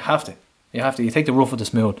time. You have to. You take the rough with the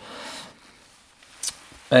smooth.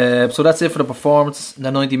 So that's it for the performance in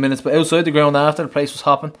the 90 minutes. But outside the ground after, the place was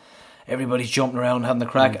hopping. Everybody's jumping around, having a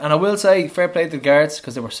crack. And I will say, fair play to the guards,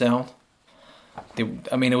 because they were sound.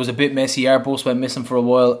 It was a bit messy. Our bus went missing for a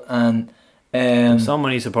while, and so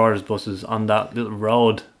many supporters' buses on that little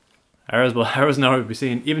road. Ours nowhere to be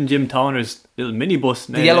seen. Even Jim Toner's little minibus.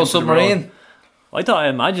 The yellow submarine. I thought I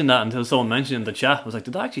imagined that until someone mentioned it in the chat. I was like,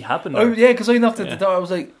 did that actually happen? Oh, yeah, because I knocked at the door. I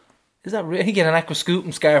was like, is that real? He had an aqua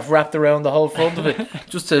scooping scarf wrapped around the whole front of it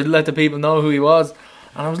just to let the people know who he was.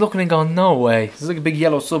 And I was looking and going, no way. This is like a big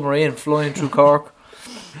yellow submarine flying through Cork.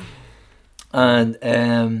 And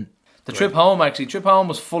the trip home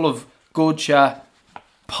was full of good chat,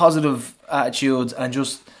 positive attitudes, and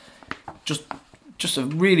just a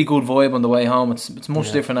really good vibe on the way home. It's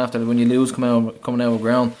much different after when you lose coming out of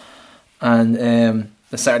ground. And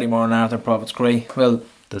the Saturday morning after, Prof, it's great. Well,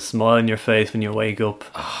 the smile on your face when you wake up.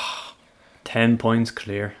 10 points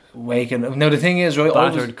clear. Waking. Now the thing is, right,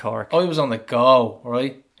 battered Cork. I was on the go,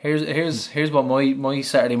 right? Here's what my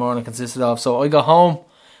Saturday morning consisted of. So I got home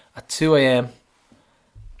at 2 a.m.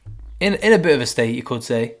 in a bit of a state, you could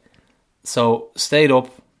say. So stayed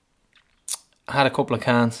up, had a couple of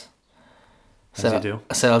cans. As you do.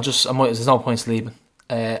 I said there's no point sleeping.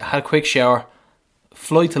 Had a quick shower,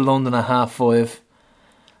 flight to London at 5:30,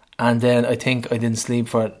 and then I think I didn't sleep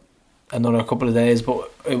for another couple of days.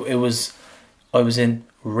 But I was in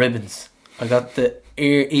ribbons. I got the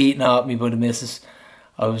ear eaten out of me by the missus.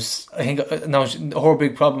 Her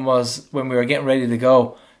big problem was when we were getting ready to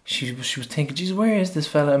go, she was thinking, geez, where is this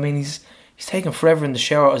fella? I mean, he's taking forever in the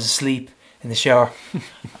shower. I was asleep in the shower.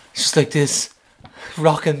 Just like this,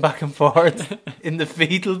 rocking back and forth in the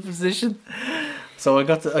fetal position. So I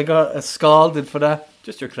got scalded for that.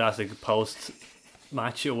 Just your classic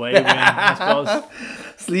post-match away win, I suppose.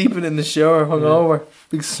 Sleeping in the shower, hungover.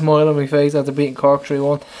 Big smile on my face after beating Cork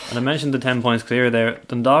 3-1. And I mentioned the 10 points clear there.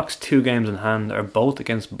 Dundalk's 2 games in hand are both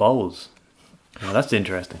against Bohs. Now that's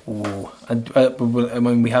interesting. Ooh. And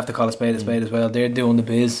we have to call a spade as well. They're doing the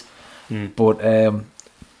biz. But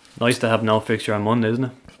nice to have no fixture on Monday, isn't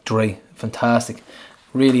it? Dre, fantastic.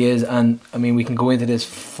 Really is. And I mean, we can go into this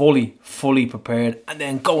fully prepared, and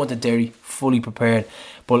then go into Derry fully prepared.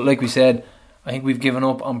 But like we said, I think we've given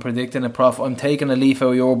up on predicting it, Prof. I'm taking a leaf out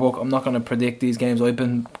of your book. I'm not going to predict these games. I've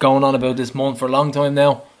been going on about this month for a long time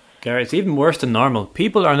now. Gary, it's even worse than normal.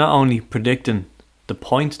 People are not only predicting the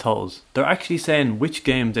point totals, they're actually saying which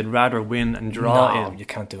games they'd rather win and draw in. You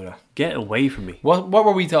can't do that. Get away from me. What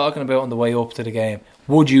were we talking about on the way up to the game?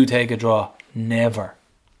 Would you take a draw? Never.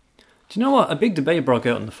 Do you know what? A big debate broke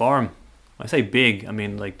out in the forum. I say big, I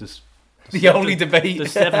mean like there's The only debate.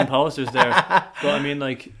 There's 7 posters there. But I mean,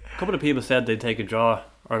 like, a couple of people said they'd take a draw,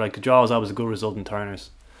 or like a draw was always a good result in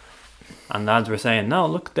Turners. And lads were saying, no,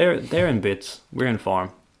 look, they're in bits. We're in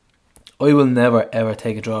form. I will never ever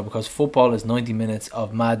take a draw because football is 90 minutes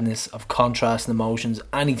of madness, of contrast and emotions.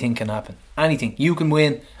 Anything can happen. Anything. You can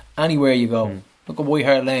win anywhere you go. Look at White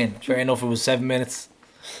Hart Lane. Fair enough, it was 7 minutes.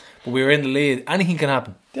 But we were in the lead. Anything can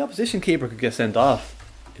happen. The opposition keeper could get sent off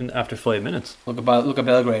after 5 minutes. Look at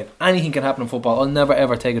Belgrade. Anything can happen in football. I'll never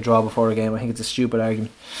ever take a draw before a game. I think it's a stupid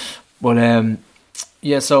argument. But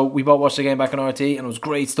yeah, so we both watched the game back on RT and it was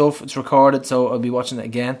great stuff. It's recorded, so I'll be watching it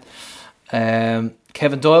again.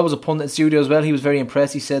 Kevin Doyle was a pundit in studio as well. He was very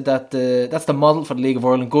impressed. He said that that's the model for the League of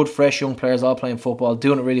Ireland. Good, fresh young players all playing football,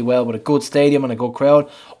 doing it really well with a good stadium and a good crowd.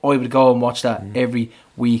 I would go and watch that every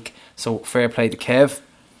week. So fair play to Kev.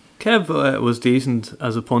 Kev was decent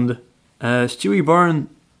as a pundit. Stewie Byrne,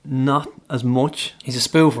 not as much. He's a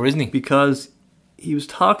spoofer, isn't he? Because he was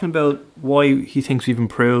talking about why he thinks we've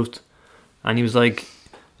improved. And he was like,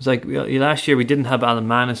 last year we didn't have Alan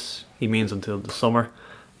Manis, he means until the summer.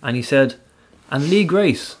 And he said, and Lee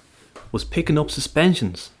Grace was picking up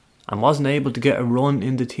suspensions and wasn't able to get a run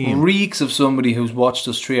in the team. Reeks of somebody who's watched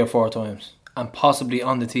us 3 or 4 times and possibly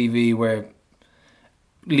on the TV where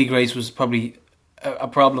Lee Grace was probably a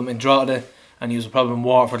problem in Drogheda and he was a problem in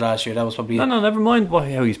Waterford last year. That was probably No, never mind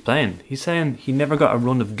how he's playing. He's saying he never got a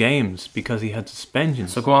run of games because he had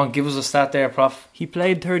suspensions. So go on, give us a stat there, Prof. He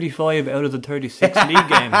played 35 out of the 36 league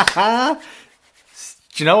games.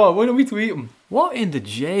 Do you know what? Why don't we tweet him? What in the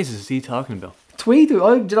Jesus is he talking about? Tweet him.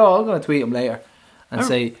 I'm going to tweet him later and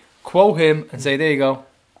say, quote him and say, there you go.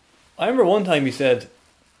 I remember one time he said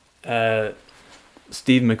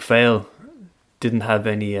Steve McPhail didn't have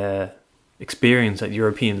any experience at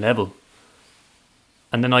European level.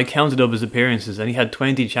 And then I counted up his appearances and he had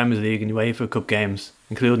 20 Champions League and UEFA Cup games,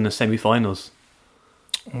 including the semi-finals.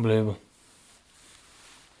 Unbelievable.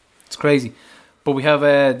 It's crazy. But we have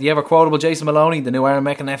the ever-quotable Jason Maloney. The new Aaron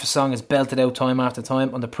McEneff song is belted out time after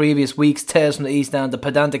time. On the previous week's Tales from the East End, the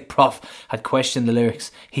pedantic Prof had questioned the lyrics.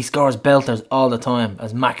 He scores belters all the time,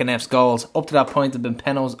 as McEneff's goals up to that point have been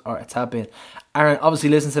penalties or a tap-in. Aaron obviously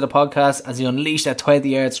listened to the podcast as he unleashed a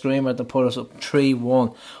 20-yard screamer to put us up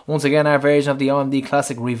 3-1. Once again, our version of the OMD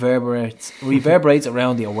classic reverberates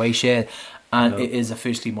around the away shed, and it is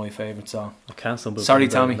officially my favourite song. I can't stumble. Sorry,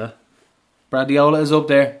 Tommy. Bradiola is up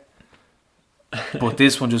there. But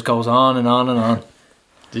this one just goes on and on and on.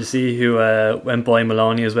 Did you see who went by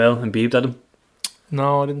Maloney as well and beeped at him?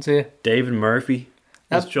 No, I didn't see it. David Murphy.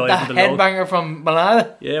 That headbanger from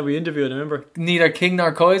Malada? Yeah, we interviewed him, remember? Neither king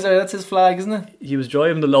nor Kaiser, that's his flag, isn't it? He was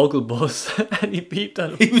driving the local bus and he beeped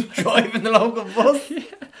at him. He was driving the local bus? Yeah.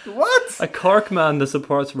 What? A Cork man that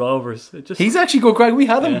supports Rovers. He's actually good, Craig. We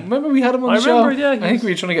had him. Yeah. Remember we had him on the show? Yeah. I think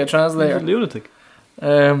we were trying to get a translator. He's a lunatic.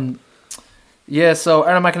 Yeah, so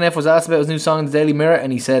Aaron McEneff was asked about his new song in the Daily Mirror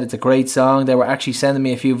and he said it's a great song. They were actually sending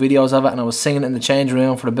me a few videos of it and I was singing it in the change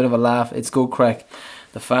room for a bit of a laugh. It's good crack.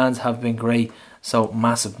 The fans have been great. So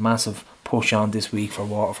massive push on this week for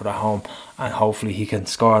Waterford at home and hopefully he can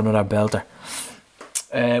score another belter.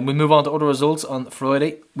 We move on to other results on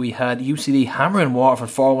Friday. We had UCD hammering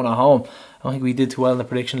Waterford 4-1 at home. I don't think we did too well in the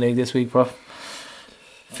prediction league this week, Prof.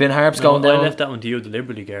 Finn Harp's going down. I left that one to you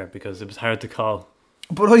deliberately, Gareth, because it was hard to call.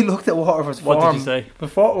 But I looked at Waterford's form. What did you say? We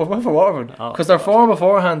went for Waterford. Because their form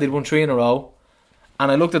beforehand, they'd won 3 in a row.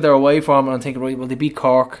 And I looked at their away form and I'm thinking, right, well, they beat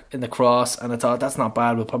Cork in the Cross. And I thought, that's not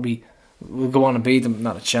bad. We'll go on and beat them.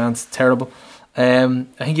 Not a chance. Terrible. I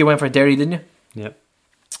think you went for Derry, didn't you? Yep.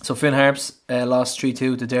 So Finn Harps lost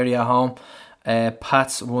 3-2 to Derry at home.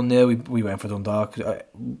 Pats 1-0. We went for Dundalk.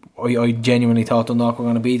 I genuinely thought Dundalk were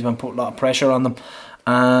going to beat them and put a lot of pressure on them.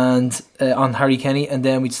 And on Harry Kenny. And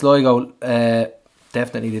then with Sligo...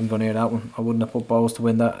 definitely didn't go near that one. I wouldn't have put Bows to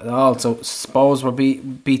win that at all. So Bows were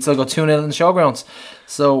beat Sligo 2-0 in the showgrounds.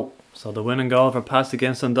 So the winning goal for Pats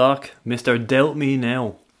against Dundalk, Mr. Doubt Me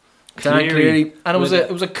Now. Clearly. And it was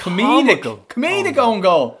a comedic own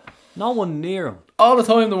goal. No one near him. All the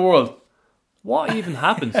time in the world. What even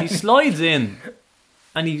happens? He slides in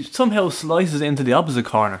and he somehow slices into the opposite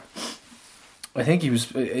corner. I think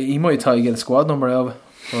he might have thought he'd get a squad number out of it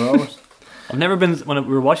for hours. I've never been, when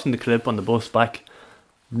we were watching the clip on the bus back,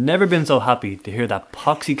 never been so happy to hear that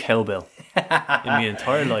poxy cowbell in my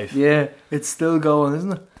entire life. Yeah, it's still going,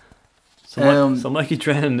 isn't it? So Mikey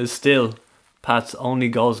Drennan is still Pat's only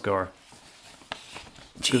goal scorer.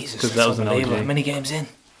 Jesus, because that was an OG. How many games in?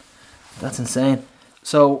 That's insane.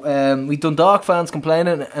 So we Dundalk fans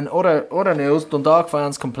complaining, and other news, Dundalk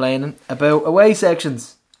fans complaining about away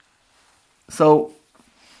sections. So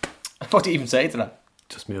what do you even say to that?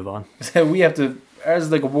 just move on. So we have to. Ours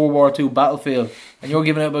is like a World War II battlefield, and you're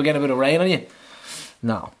giving out about getting a bit of rain on you.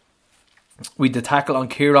 No. We had the tackle on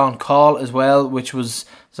Kieran Call as well, which was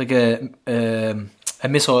like a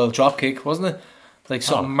missile drop kick, wasn't it? Like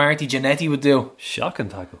something Marty Jannetty would do. Shocking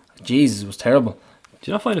tackle. Jesus, it was terrible. Do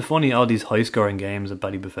you not find it funny all these high scoring games at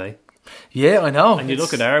Ballybuffet? Yeah, I know. And you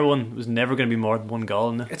look at our one, it was never going to be more than one goal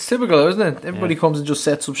in it. It's typical, isn't it? Everybody comes and just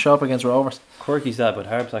sets up shop against Rovers. Quirky stat about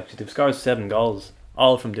Harps actually, they've scored 7 goals,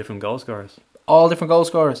 all from different goal scorers. All different goal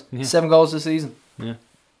scorers. Yeah. 7 goals this season. Yeah.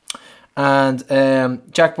 And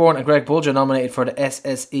Jack Bourne and Greg Bulger nominated for the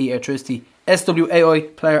SSE Electricity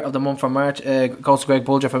SWAI Player of the Month for March. Goes to Greg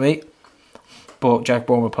Bulger for me. But Jack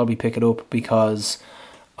Bourne will probably pick it up because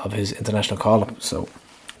of his international call-up. So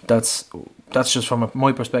that's just from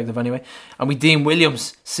my perspective anyway. And we Dean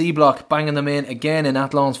Williams, C-Block, banging them in again in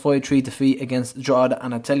Athlon's 5-3 defeat against Drogheda.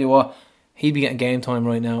 And I tell you what, he'd be getting game time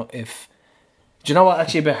right now if... Do you know what?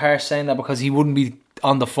 Actually a bit harsh saying that because he wouldn't be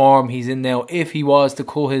on the form he's in now. If he was to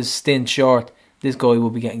cut his stint short, this guy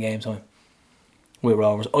would be getting game time with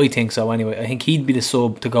Rovers. I think so anyway. I think he'd be the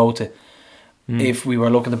sub to go to if we were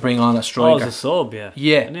looking to bring on a striker. Oh, as a sub, yeah.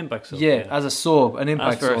 Yeah. An impact sub. Yeah, as a sub, an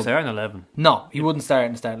impact As for sub. starting 11. No, he wouldn't start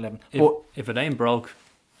in the starting 11. But If it ain't broke,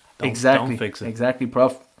 don't fix it. Exactly,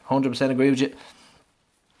 Prof. 100% agree with you.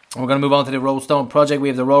 We're going to move on to the Roadstone project. We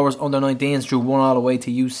have the Rovers under 19s drew 1-1 away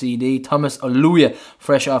to UCD. Thomas Aluya,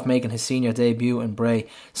 fresh off making his senior debut in Bray,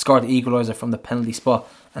 scored the equaliser from the penalty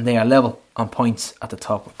spot, and they are level on points at the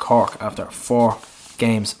top with Cork after 4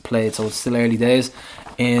 games played. So it's still early days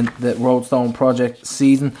in the Roadstone project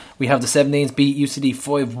season. We have the 17s beat UCD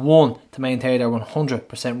 5-1 to maintain their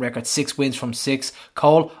 100% record. 6 wins from 6.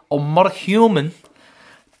 Cole O'Murhuman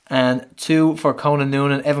and 2 for Conan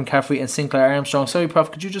Noonan, Evan Caffrey and Sinclair Armstrong. Sorry,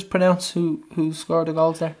 Prof, could you just pronounce who scored the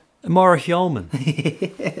goals there? Mara Hyoman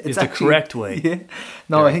is the correct way. Yeah.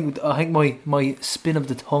 No, yeah. I think my spin of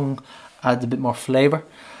the tongue adds a bit more flavour.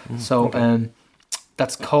 So okay.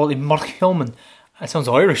 That's called O'Murhuman. That sounds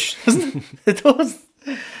Irish, doesn't it? It does.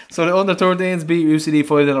 So the under 13s beat UCD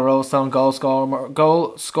 5 in a row.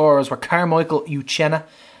 Goal scorers were Carmichael Uchenna,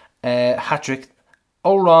 hat-trick,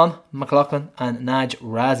 O'Ron McLaughlin and Naj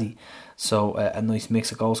Razi. So a nice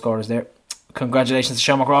mix of goal scorers there. Congratulations to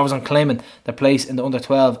Shamrock Rovers on claiming their place in the under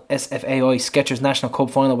 12 SFAI Skechers National Cup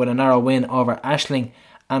final with a narrow win over Aisling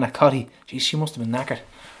Anacotty. Jeez, she must have been knackered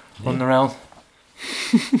running around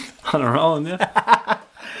on her own, yeah.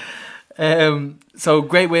 So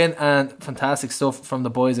great win and fantastic stuff from the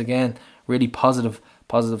boys again. Really positive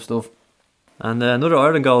stuff. And another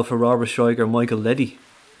Ireland goal for Rovers striker Michael Leddy.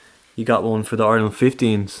 He got one for the Ireland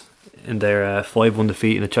 15s in their 5-1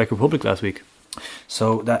 defeat in the Czech Republic last week.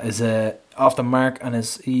 So that is off the mark, and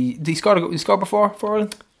he scored before for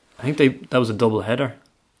Ireland? I think that was a double header.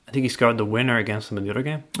 I think he scored the winner against them in the other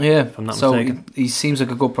game. Yeah, if I'm not so mistaken. He seems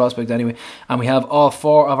like a good prospect anyway. And we have all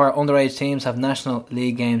 4 of our underage teams have National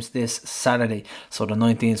League games this Saturday. So the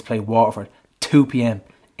 19s play Waterford 2 p.m.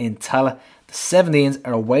 in Tallaght. The 17s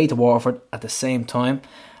are away to Waterford at the same time.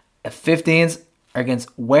 The 15s are against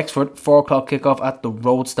Wexford, 4 o'clock kickoff at the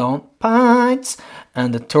Roadstone Pints,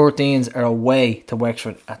 and the 13s are away to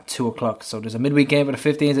Wexford at 2 o'clock. So there's a midweek game for the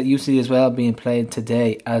 15s at UCD as well being played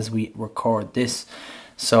today as we record this.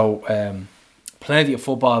 So plenty of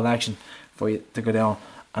football in action for you to go down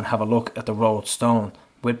and have a look at the Roadstone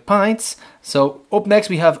with Pints. So up next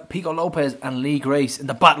we have Pico Lopez and Lee Grace in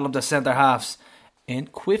the battle of the centre halves in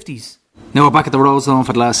Quifties. Now we're back at the Roadstone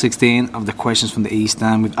for the last 16 of the questions from the East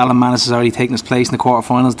End. With Alan Manus has already taken his place in the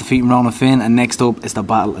quarterfinals, defeating Ronan Finn, and next up is the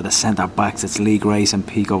battle of the centre backs. It's Lee Grace and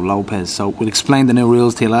Pico Lopez. So we'll explain the new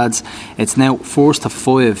rules to you lads. It's now first to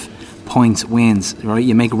 5 points wins. Right,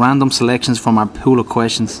 you make random selections from our pool of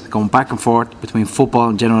questions, going back and forth between football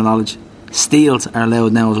and general knowledge. Steals are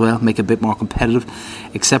allowed now as well, make it a bit more competitive,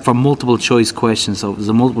 except for multiple choice questions. So if there's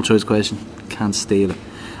a multiple choice question, can't steal it.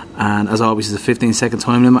 And as always, it's a 15-second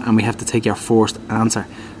time limit, and we have to take your first answer.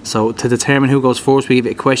 So to determine who goes first, we give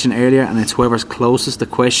you a question earlier, and it's whoever's closest. The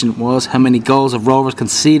question was, how many goals have Rovers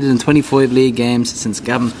conceded in 25 league games since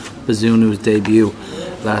Gavin Bazunu's debut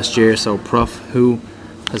last year? So Prof, who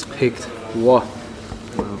has picked what?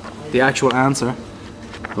 The actual answer.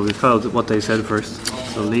 Well, we followed what they said first.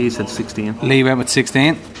 So Lee said 16. Lee went with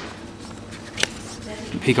 16.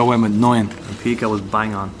 Pico went with 9. And Pico was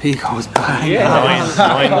bang on. Pico was bang on.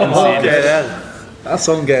 9 conceded. That's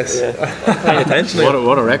some guess. Paying attention.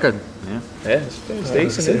 What a record. Yeah, it's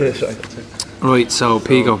decent. Right, so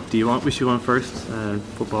Pico. Do you want? Which you want first?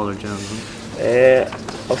 Football or general?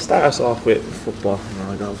 I'll start us off with football. And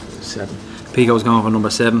I'll go for 7. Pico's going for number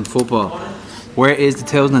 7, football. Where is the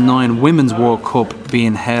 2009 Women's World Cup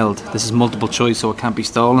being held? This is multiple choice, so it can't be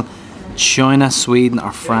stolen. China, Sweden,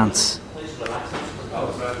 or France?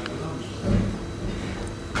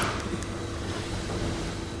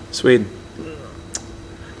 Sweden.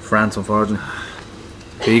 France, unfortunately.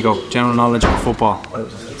 There you go. General knowledge of football.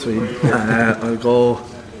 Sweden. I'll go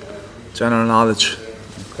general knowledge.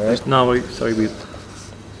 No, we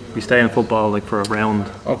stay in football like for a round.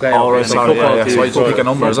 Okay. Oh, right, sorry, yeah. So you pick a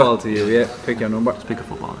number, is Football it? to you, yeah. Pick your number. Speak of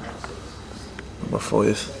football. Number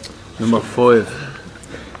 5. Number 5.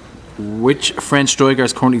 Which French striker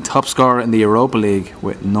is currently top scorer in the Europa League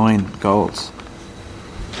with 9 goals?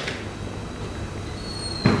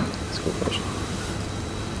 That's a good question.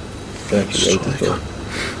 Striker.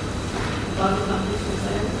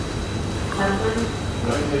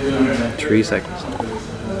 3 seconds.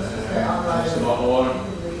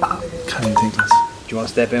 Can't even think this. Do you want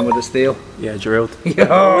to step in with a steal? Yeah, Giroud.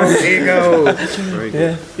 Oh, there you go. Very good.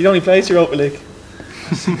 Yeah, he only plays Europa League.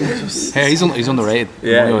 Hey, he's underrated.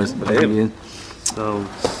 Yeah, He was. brilliant. So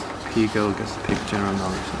Pico gets to pick general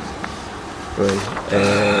knowledge. Right.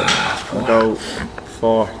 I'll go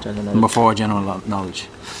 4 general knowledge. Number 4, general knowledge.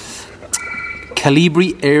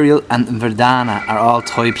 Calibri, Ariel, and Verdana are all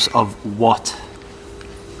types of what?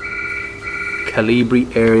 Calibri,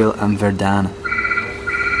 Ariel, and Verdana.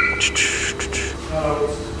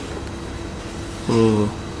 Ooh.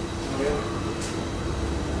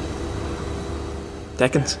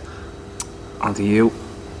 Decans. On to you.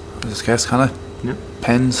 Just guess, can I? Yeah.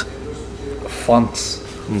 Pens. Fonts.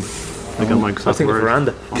 I got Microsoft I think of Word.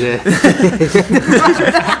 veranda. Yeah.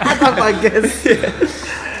 I guess.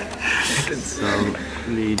 So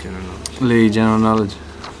Lee general knowledge. Lee, general knowledge.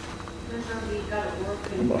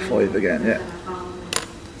 Number 5 again, yeah.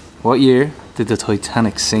 What year did the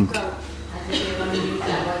Titanic sink?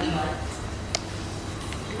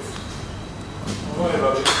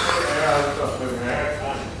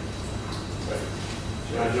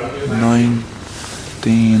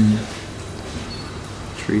 Nineteen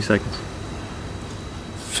 3 seconds.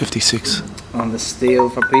 56. On the steel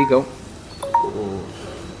for Pico.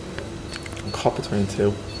 I'm caught between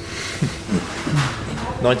 2.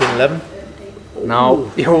 1911.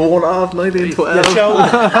 No. You're one off 1912.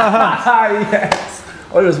 Yes.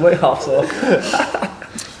 I was way off, so.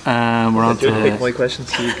 We're on Pick to my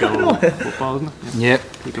questions. Pico football, isn't it? yep.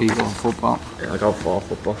 Pico football. Yeah, I'll go 4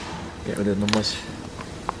 football. Get rid of the numbers.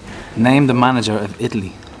 Name the manager of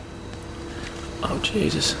Italy. Oh,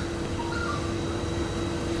 Jesus.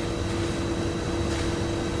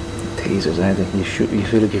 Teasers, anything. You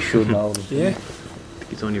feel like you should know. Yeah.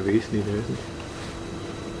 He's only recently there, isn't he?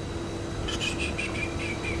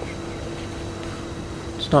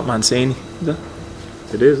 It's not Mancini, is it?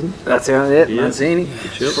 It is, isn't it? That's it. Yeah. Mancini.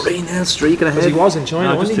 chill. 3-0 streaking Because he ahead. was in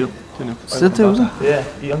China, No, just wasn't 2. 2 Still 2, is it?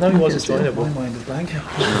 he? Yeah, I know he was in China, but my mind is blank.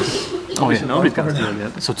 Oh yeah. Nobody's got a steal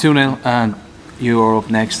yet. So 2-0, and you are up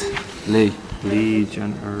next, Lee. Lee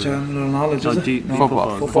General knowledge, no, is it? G- No.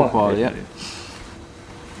 Football, yeah.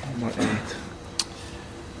 Number 8.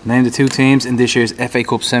 Name the 2 teams in this year's FA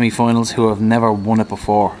Cup semi-finals who have never won it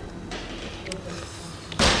before.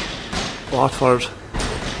 Watford.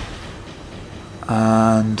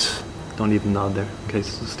 And Don't even nod there in case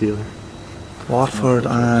it's a steal there. Watford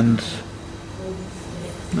and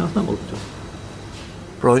No, it's not multiple choice.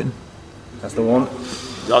 Brighton. That's the one.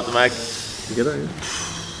 Got the mag. You get it, yeah.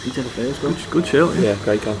 Good show, yeah. Yeah,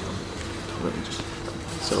 great call.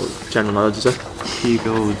 So, general knowledge, is it?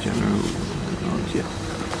 Pico general knowledge, yeah.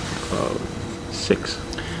 6.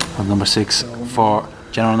 And number 6 for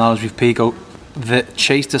general knowledge with Pico. The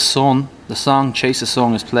song Chase the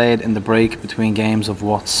Sun is played in the break between games of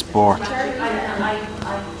what sport? I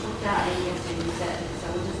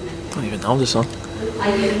don't even know this song.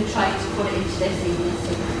 I even tried to put it into this evening.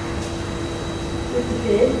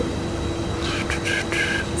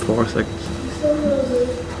 4 seconds.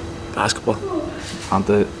 Basketball. On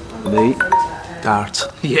the Lee. Darts.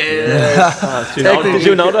 Yeah. Did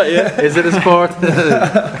you know that? Yeah. Is it a sport?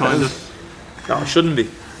 Kind of. No, it shouldn't be.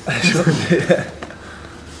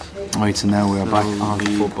 Right, so now we're back on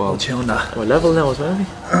football. Tune that. What level now as well?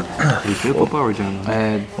 You feel football or general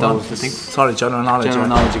knowledge? That was I think. Sorry, general knowledge. general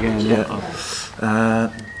yeah. knowledge again, yeah.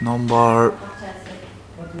 Number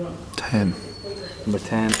 10. Number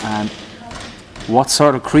 10. And what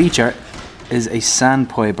sort of creature is a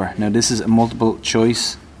sandpiper? Now this is a multiple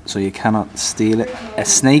choice, so you cannot steal it. A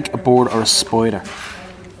snake, a bird, or a spider?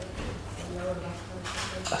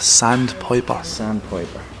 A sandpiper.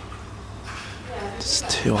 Sandpiper. It's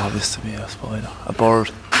too obvious to me, a spider. A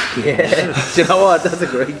bird. Yeah. Do you know what? That's a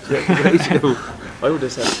great show. I would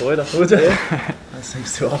have said Spider. Would you? That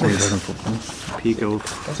seems too obvious. Pico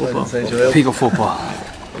That's why I football. didn't say Joel. Pico football.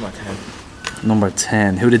 Number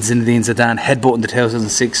 10. Who did Zinedine Zidane headbutt in the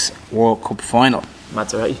 2006 World Cup final?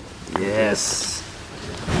 Mazzarati. Yes.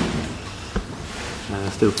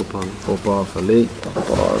 Still football. Football for Lee.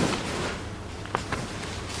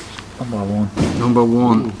 Number 1. Number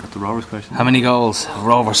 1. Got the Rovers question. How many goals have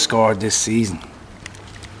Rovers scored this season?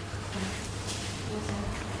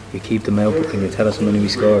 You keep them out, but can you tell us how many we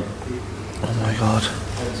scored? Oh my god.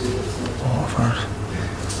 Over.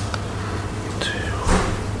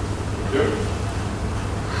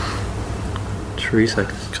 3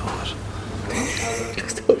 seconds. God.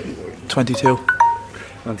 22.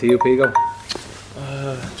 On to you, Pico.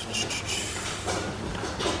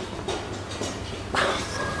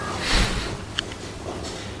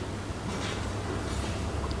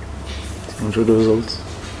 I'm sure the results.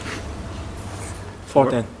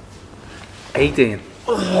 14. 18.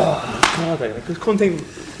 God, I just couldn't think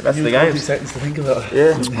the rest of the 30 games. seconds to think about it.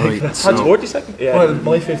 Yeah. Right, Had so, 40 seconds? Yeah. Well,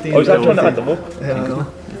 my 15. I was actually trying to add them up. Yeah.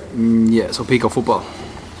 yeah, so Pico football.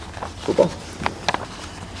 Football.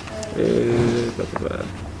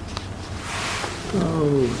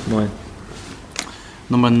 Oh, mine.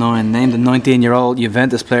 Number 9. Name the 19-year-old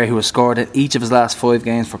Juventus player who has scored in each of his last 5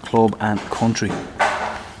 games for club and country.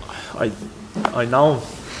 I know him.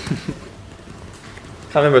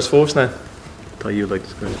 Can't remember his first name. Thought you'd like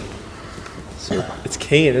this question. It's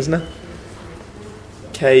Keane, isn't it?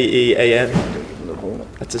 Kean.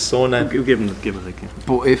 That's his surname. Give it like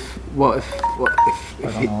But if I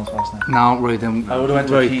don't know his first name. no, right then. I would've went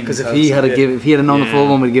with right, Keane because if because- he had yeah. if he had known the full Yeah.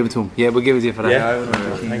 one, we'd give it to him. Yeah, we'll give it to you for that. Yeah. I would have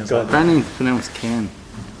went with Keane. Thank as God. Brandon pronounced Ken.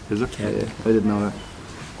 Is it? Yeah, I didn't know that.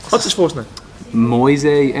 What's his first name? Moise,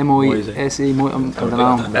 M-O-I-S-E. I don't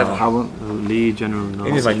know. Ever. Haven't. Lead general I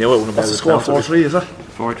knowledge. knew it when I What's the was score? 4-3, is it?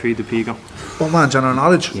 4-3 to Pico. Oh man, general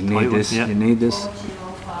knowledge. You need this. Yeah. You need this.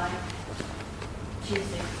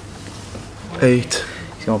 8.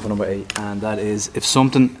 He's going for number 8, and that is if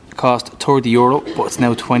something cost €30, but it's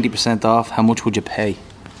now 20% off. How much would you pay?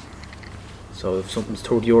 So if something's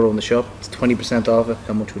 €30 in the shop, it's 20% off it.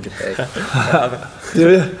 How much would you pay?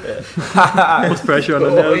 Do you? Puts pressure on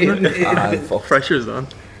it now, isn't it? Fuck. Pressure's on.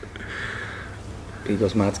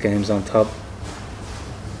 Pico's maths games on top.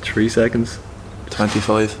 3 seconds.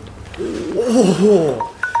 25.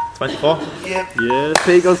 24. Yes.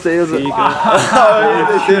 Pico steals it. Pico.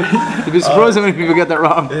 You'd be surprised how many people get that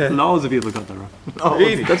wrong. Loads of people got that wrong.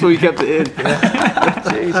 Really? That's why we kept it in.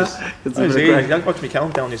 Jesus. It's Oh, a bit easy. of Don't watch me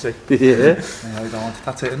countdown, you see. crack. Yeah. Yeah, I don't.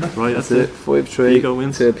 That's it, isn't it? Right, That's it. 5-3. Pico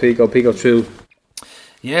wins. To Pico. Pico true.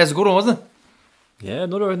 Yeah, it's a good one, wasn't it? Yeah,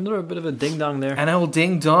 another bit of a ding dong there. An old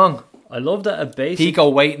ding dong. I love that a basic. Pico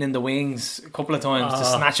waiting in the wings a couple of times to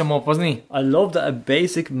snatch him up, wasn't he? I love that a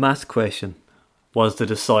basic math question was the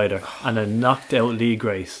decider and a knocked out league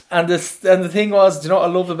race. And the thing was, do you know what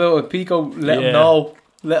I loved about it? Pico let him know.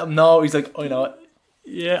 Let him know. He's like, I know it.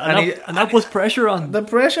 Yeah, And and that puts pressure on. The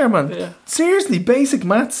pressure, man. Yeah. Seriously, basic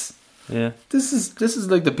maths. Yeah, This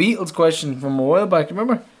is like the Beatles question from a while back.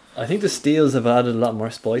 Remember? I think the Steels have added a lot more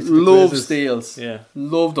spice. to the Love quizzes. steals. Yeah,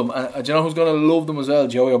 Love them. And do you know who's going to love them as well?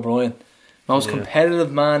 Joey O'Brien. Most Yeah.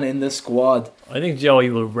 competitive man in this squad. I think Joey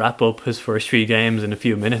will wrap up his first 3 games in a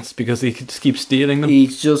few minutes because he could just keep stealing them.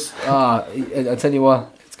 He's just, I tell you what,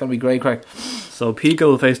 it's going to be great crack. So Pico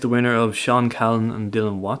will face the winner of Sean Callan and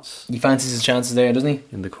Dylan Watts He fancies his chances there, doesn't he?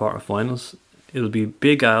 in the quarterfinals. It'll be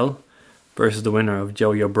Big Al versus the winner of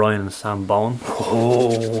Joey O'Brien and Sam Bowen.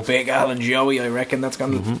 Oh, Big Al and Joey, I reckon that's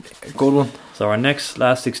going to be a good one. So our next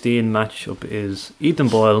last 16 matchup is Ethan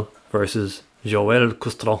Boyle versus Joel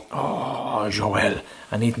Custro. Oh, Joel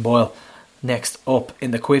and Ethan Boyle next up in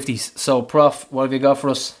the Quifties. So, Prof, what have you got for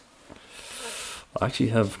us? I actually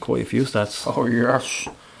have quite a few stats. Oh, yes.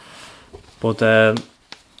 But I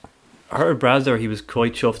heard Brad there, he was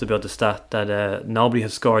quite chuffed about the stat that nobody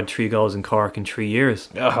has scored 3 goals in Cork in 3 years.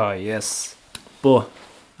 Oh, yes. But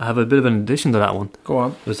I have a bit of an addition to that one. Go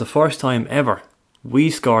on. It was the first time ever we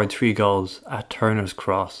scored 3 goals at Turner's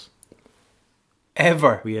Cross.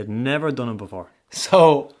 Ever. We had never done it before.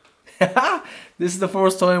 So, this is the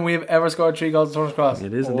first time we have ever scored 3 goals at Turner's Cross.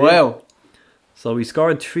 It is indeed. Wow. So we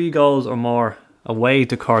scored 3 goals or more away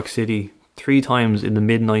to Cork City 3 times in the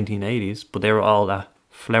mid-1980s, but they were all at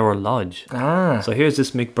Flower Lodge. Ah. So here's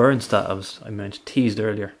this Mick Byrne stat I mentioned, teased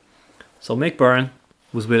earlier. So Mick Byrne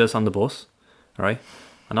was with us on the bus, alright?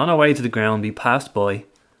 And on our way to the ground, we passed by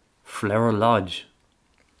Flower Lodge,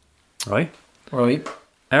 right? Right.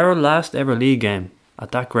 Our last ever league game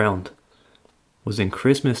at that ground was in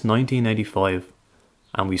Christmas 1985,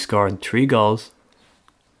 and we scored 3 goals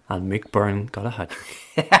and Mick Byrne got a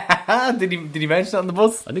hat-trick. Did he mention it on the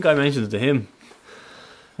bus? I think I mentioned it to him.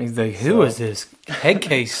 He's like, who is this head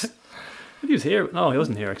case? He was here. No, he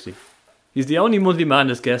wasn't here actually. He's the only Monthly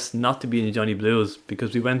Madness guest not to be in the Johnny Blues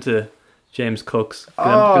because we went to James Cook's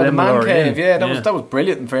the man cave. Inn. Yeah, that was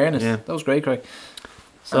brilliant. In fairness, Yeah. that was great, Craig.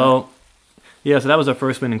 So that was our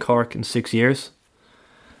first win in Cork in 6 years,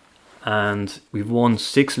 and we've won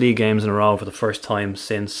 6 league games in a row for the first time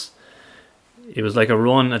since. It was like a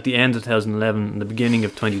run at the end of 2011 and the beginning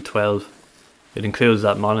of 2012. It includes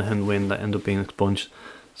that Monaghan win that ended up being expunged.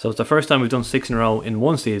 So it's the first time we've done 6 in a row in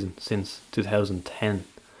one season since 2010.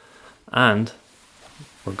 And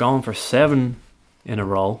we're going for 7 in a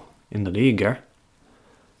row in the league here.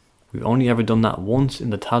 We've only ever done that once in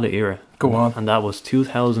the Tala era. Go on. And that was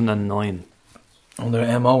 2009.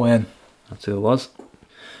 Under MON. That's who it was.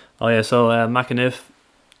 Oh yeah, so McAniff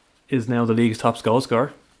is now the league's top goal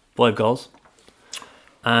scorer. 5 goals.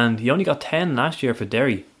 And he only got 10 last year for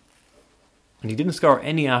Derry. And he didn't score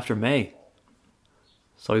any after May.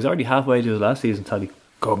 So he's already halfway to his last season tally.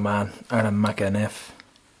 Good man, Aaron McAniff.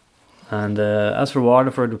 And as for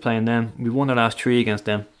Waterford, we're playing them. We won the last 3 against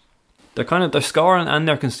them. They're scoring and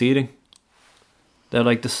they're conceding. They're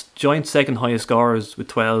like the joint second highest scorers with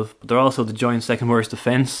 12, but they're also the joint second worst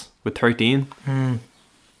defence with 13.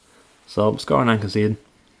 So scoring and conceding.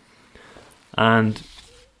 And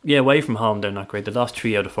yeah, away from home they're not great. They lost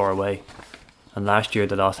 3 out of 4 away, and last year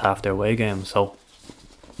they lost half their away games. So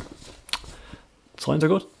signs are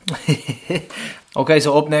good. Okay,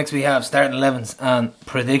 so up next we have starting 11s and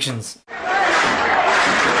predictions.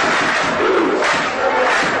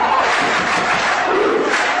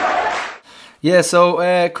 Yeah,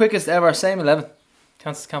 so quickest ever, same 11.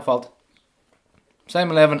 Can't fault.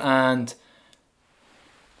 Same 11 and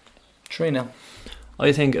 3-0.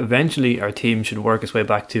 I think eventually our team should work its way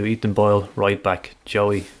back to Ethan Boyle, right back,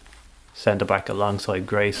 Joey, centre back alongside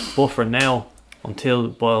Grace. But for now, until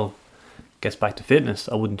Boyle gets back to fitness,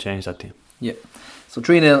 I wouldn't change that team. Yeah. So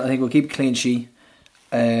 3-0, I think we'll keep a clean sheet.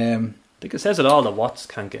 I think it says it all that Watts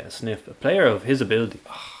can't get a sniff. A player of his ability.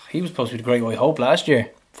 He was supposed to be the great white hope last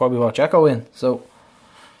year before we brought Jacko in. So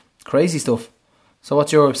crazy stuff. So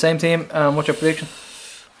what's your same team? What's your prediction?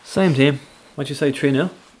 Same team. What'd you say, 3-0?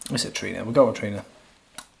 I said 3-0. We'll go with 3-0.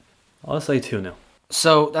 I'll say 2-0.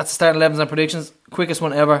 So that's the starting 11s and predictions. Quickest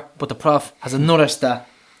one ever. But the prof has another stat.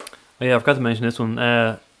 Oh yeah, I forgot to mention this one.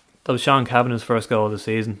 That was Sean Kavanagh's first goal of the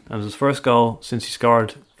season. And it was his first goal since he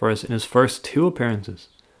scored for us in his first 2 appearances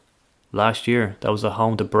last year. That was at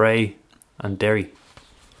home to Bray and Derry.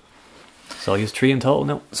 So he's 3 in total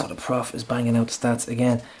now. So the prof is banging out the stats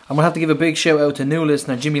again. I'm going to have to give a big shout out to new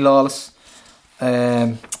listener Jimmy Lawless.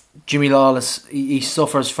 Jimmy Lawless, he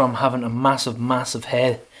suffers from having a massive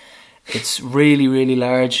head. It's really, really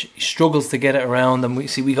large. He struggles to get it around, and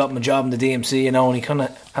we got him a job in the DMC, you know, and he kind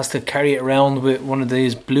of has to carry it around with one of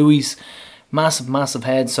these blueies. Massive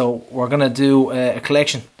head. So we're going to do a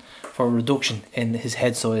collection for a reduction in his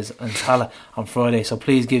head size and Tala on Friday. So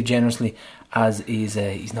please give generously, as he's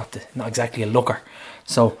not exactly a looker.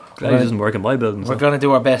 So Glad he doesn't work in my building. We're going to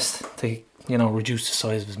do our best to reduce the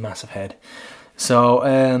size of his massive head.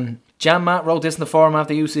 So Jan Matt wrote this in the forum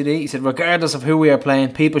after UCD. He said, regardless of who we are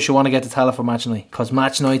playing, people should want to get to Tala for match night, because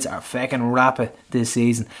match nights are fucking rapid this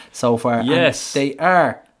season so far. Yes, and they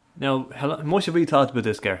are. Now, how much have we talked about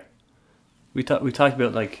this, Gar? We talked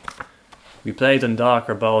about, like, we play Dundalk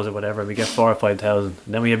or Bows or whatever, and we get 4,000 or 5,000.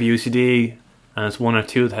 Then we have UCD and it's 1,000 or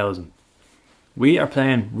 2,000. We are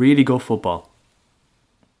playing really good football.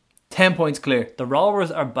 10 points clear. The Rovers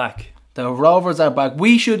are back. The Rovers are back.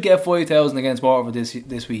 We should get 5,000 against Waterford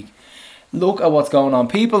this week. Look at what's going on.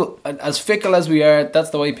 People, as fickle as we are,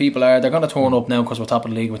 that's the way people are. They're going to turn up now because we're top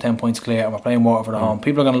of the league with 10 points clear and we're playing Waterford at home.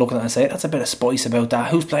 People are going to look at that and say, that's a bit of spice about that.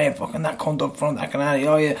 Who's playing fucking that cunt up front, that canary?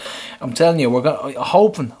 Oh yeah. I'm telling you,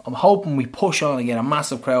 I'm hoping we push on and get a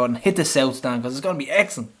massive crowd and hit the South Stand, because it's going to be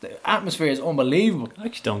excellent. The atmosphere is unbelievable. I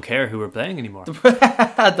actually don't care who we're playing anymore.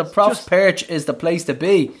 The Prof's Perch is the place to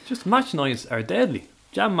be. Just match nights are deadly.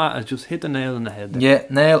 Jam Matt has just hit the nail on the head there. Yeah,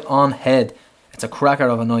 nail on head. It's a cracker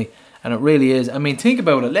of a night. And it really is. I mean, think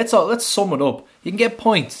about it. Let's sum it up. You can get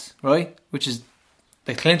points, right? Which is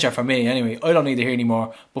the clincher for me anyway. I don't need to hear any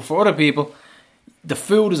more. But for other people, the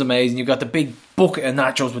food is amazing. You've got the big bucket of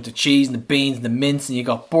nachos with the cheese and the beans and the mince, and you've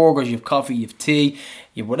got burgers, you've coffee, you've tea,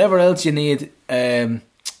 you've whatever else you need.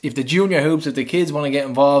 If the junior hoops, if the kids want to get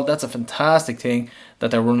involved, that's a fantastic thing that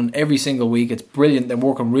they're running every single week. It's brilliant. They're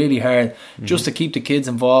working really hard just to keep the kids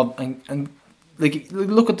involved and like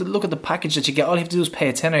look at the package that you get. All you have to do is pay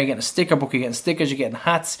a tenner. You're getting a sticker book, you're getting stickers, you're getting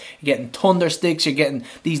hats, you're getting thunder sticks, you're getting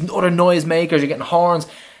these other noise makers, you're getting horns.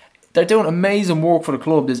 They're doing amazing work for the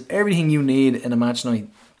club. There's everything you need in a match night.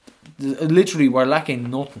 Literally, we're lacking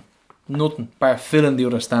nothing bar filling the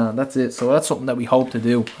other stand. That's it. So that's something that we hope to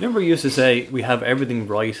do. Remember we used to say we have everything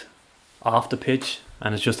right off the pitch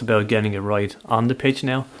and it's just about getting it right on the pitch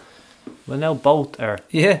now? Well, now both are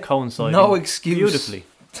coinciding. No excuse beautifully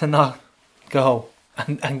to not go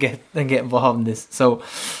and get involved in this. So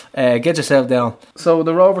get yourself down. So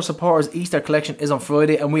the Rover Supporters Easter collection is on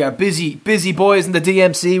Friday, and we are busy boys in the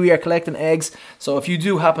DMC. We are collecting eggs. So if you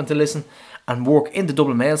do happen to listen and work in the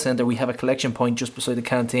Dublin Mail Centre, we have a collection point just beside the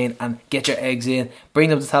canteen, and get your eggs in, bring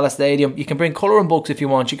them to Tallaght Stadium. You can bring colouring books if you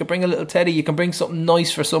want, you can bring a little teddy, you can bring something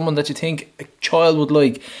nice for someone that you think a child would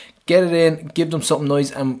like. Get it in, give them something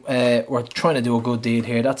nice, and we're trying to do a good deed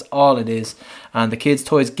here. That's all it is. And the kids'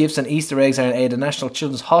 toys, gifts and Easter eggs are in aid of the National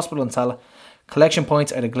Children's Hospital in Tallaght. Collection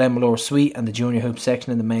points are the Glenmalure Suite and the Junior Hoops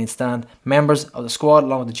section in the main stand. Members of the squad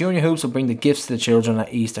along with the Junior Hoops will bring the gifts to the children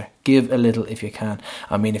at Easter. Give a little if you can.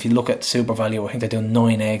 I mean, if you look at Super Value, I think they're doing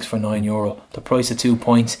 9 eggs for €9. The price of 2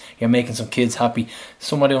 points. You're making some kids happy.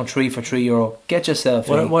 Some are doing 3 for €3. Get yourself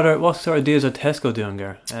in. What sort of deals are Tesco doing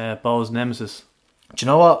there? Bow's Nemesis. Do you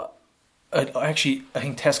know what? I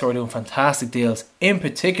think Tesco are doing fantastic deals, in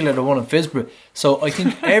particular the one in Fisborough. So I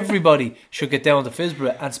think everybody should get down to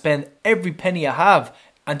Fisborough and spend every penny you have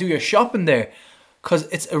and do your shopping there, because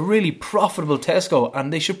it's a really profitable Tesco,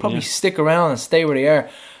 and they should probably stick around and stay where they are.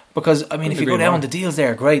 Because I mean, if you go down, the deals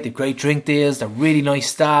there are great. They're great drink deals. They're really nice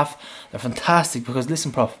staff. They're fantastic. Because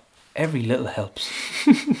listen, Prof, every little helps.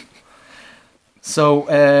 So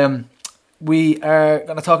we are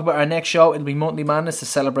going to talk about our next show. It'll be Monthly Madness to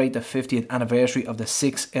celebrate the 50th anniversary of the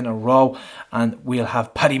 6 in a row. And we'll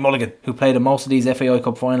have Paddy Mulligan, who played in most of these FAI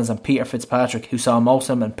Cup finals, and Peter Fitzpatrick, who saw most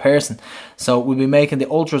of them in person. So we'll be making the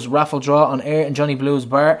Ultras raffle draw on air in Johnny Blue's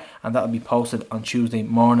bar, and that'll be posted on Tuesday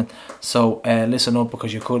morning. So listen up,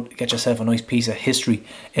 because you could get yourself a nice piece of history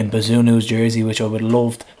in Bazoonu's jersey, which I would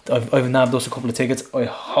love. I've nabbed us a couple of tickets. I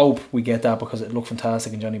hope we get that, because it looked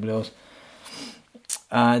fantastic in Johnny Blue's.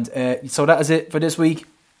 And so that is it for this week.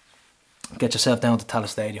 Get yourself down to Tallaght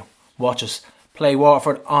Stadium, watch us play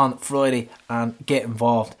Waterford on Friday, and get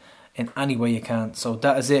involved in any way you can. So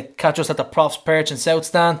that is it. Catch us at the Prof's Perch in South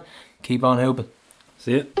Stand. Keep on hooping.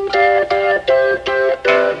 See you. I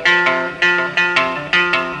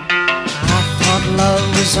thought love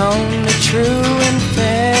was only true in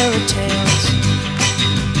fairy tales,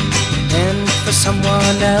 and for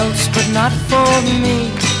someone else, but not for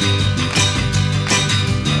me.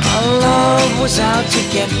 Our love was out to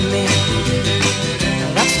get me.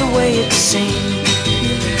 That's the way it seemed.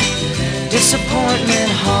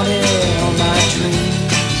 Disappointment haunted all my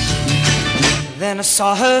dreams. Then I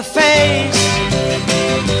saw her face.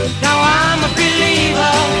 Now I'm a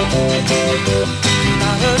believer.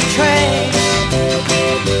 Not a trace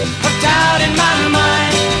of doubt in my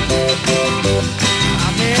mind.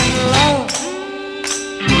 I'm in love.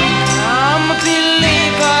 I'm a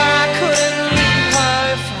believer. I couldn't leave her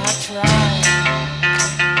if I tried.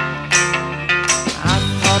 I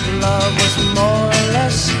thought love was more or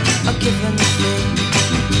less a given thing.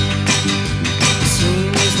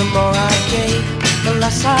 Seems the more I gave, the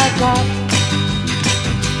less I got.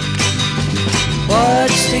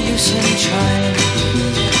 What's the use in trying?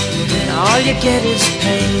 All you get is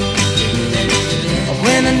pain.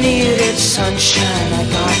 When I needed sunshine, I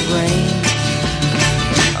got rain.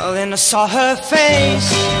 Then I saw her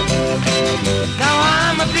face. Now